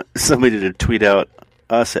 I want somebody to tweet out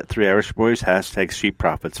us at 3 Irish Boys, hashtag Street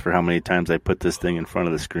Profits, for how many times I put this thing in front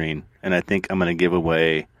of the screen. And I think I'm going to give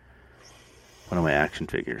away one of my action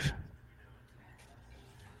figures.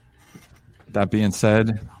 That being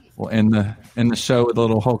said, we'll end the show with a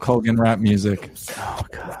little Hulk Hogan rap music. Oh,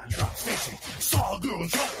 God. Saw a girl in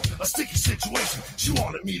trouble, a sticky situation. She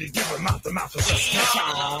wanted me to give her mouth to mouth.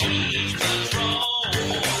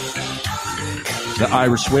 The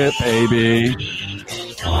Irish Whip, baby.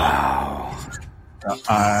 Wow. The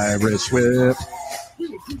Irish Whip. We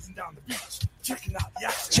were cruising down the beach,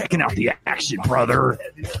 checking out the action, brother.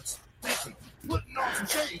 Putting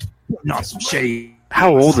on some shade.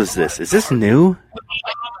 How old is this? Is this new?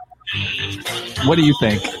 What do you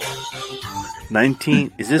think?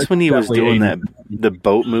 19. Is this when he was doing the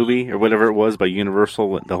boat movie or whatever it was by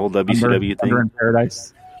Universal, the whole WCW thing? Under in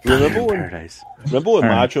Paradise. Remember when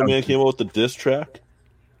Macho Man came out with the diss track?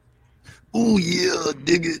 Oh yeah,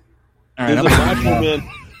 dig it.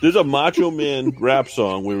 There's a Macho Man rap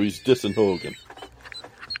song where he's dissing Hogan.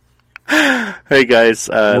 Hey guys,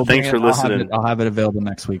 thanks for listening. I'll have it available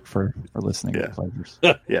next week for listening pleasures.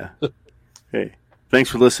 Yeah. Hey, thanks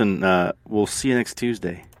for listening. We'll see you next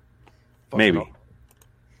Tuesday. Maybe.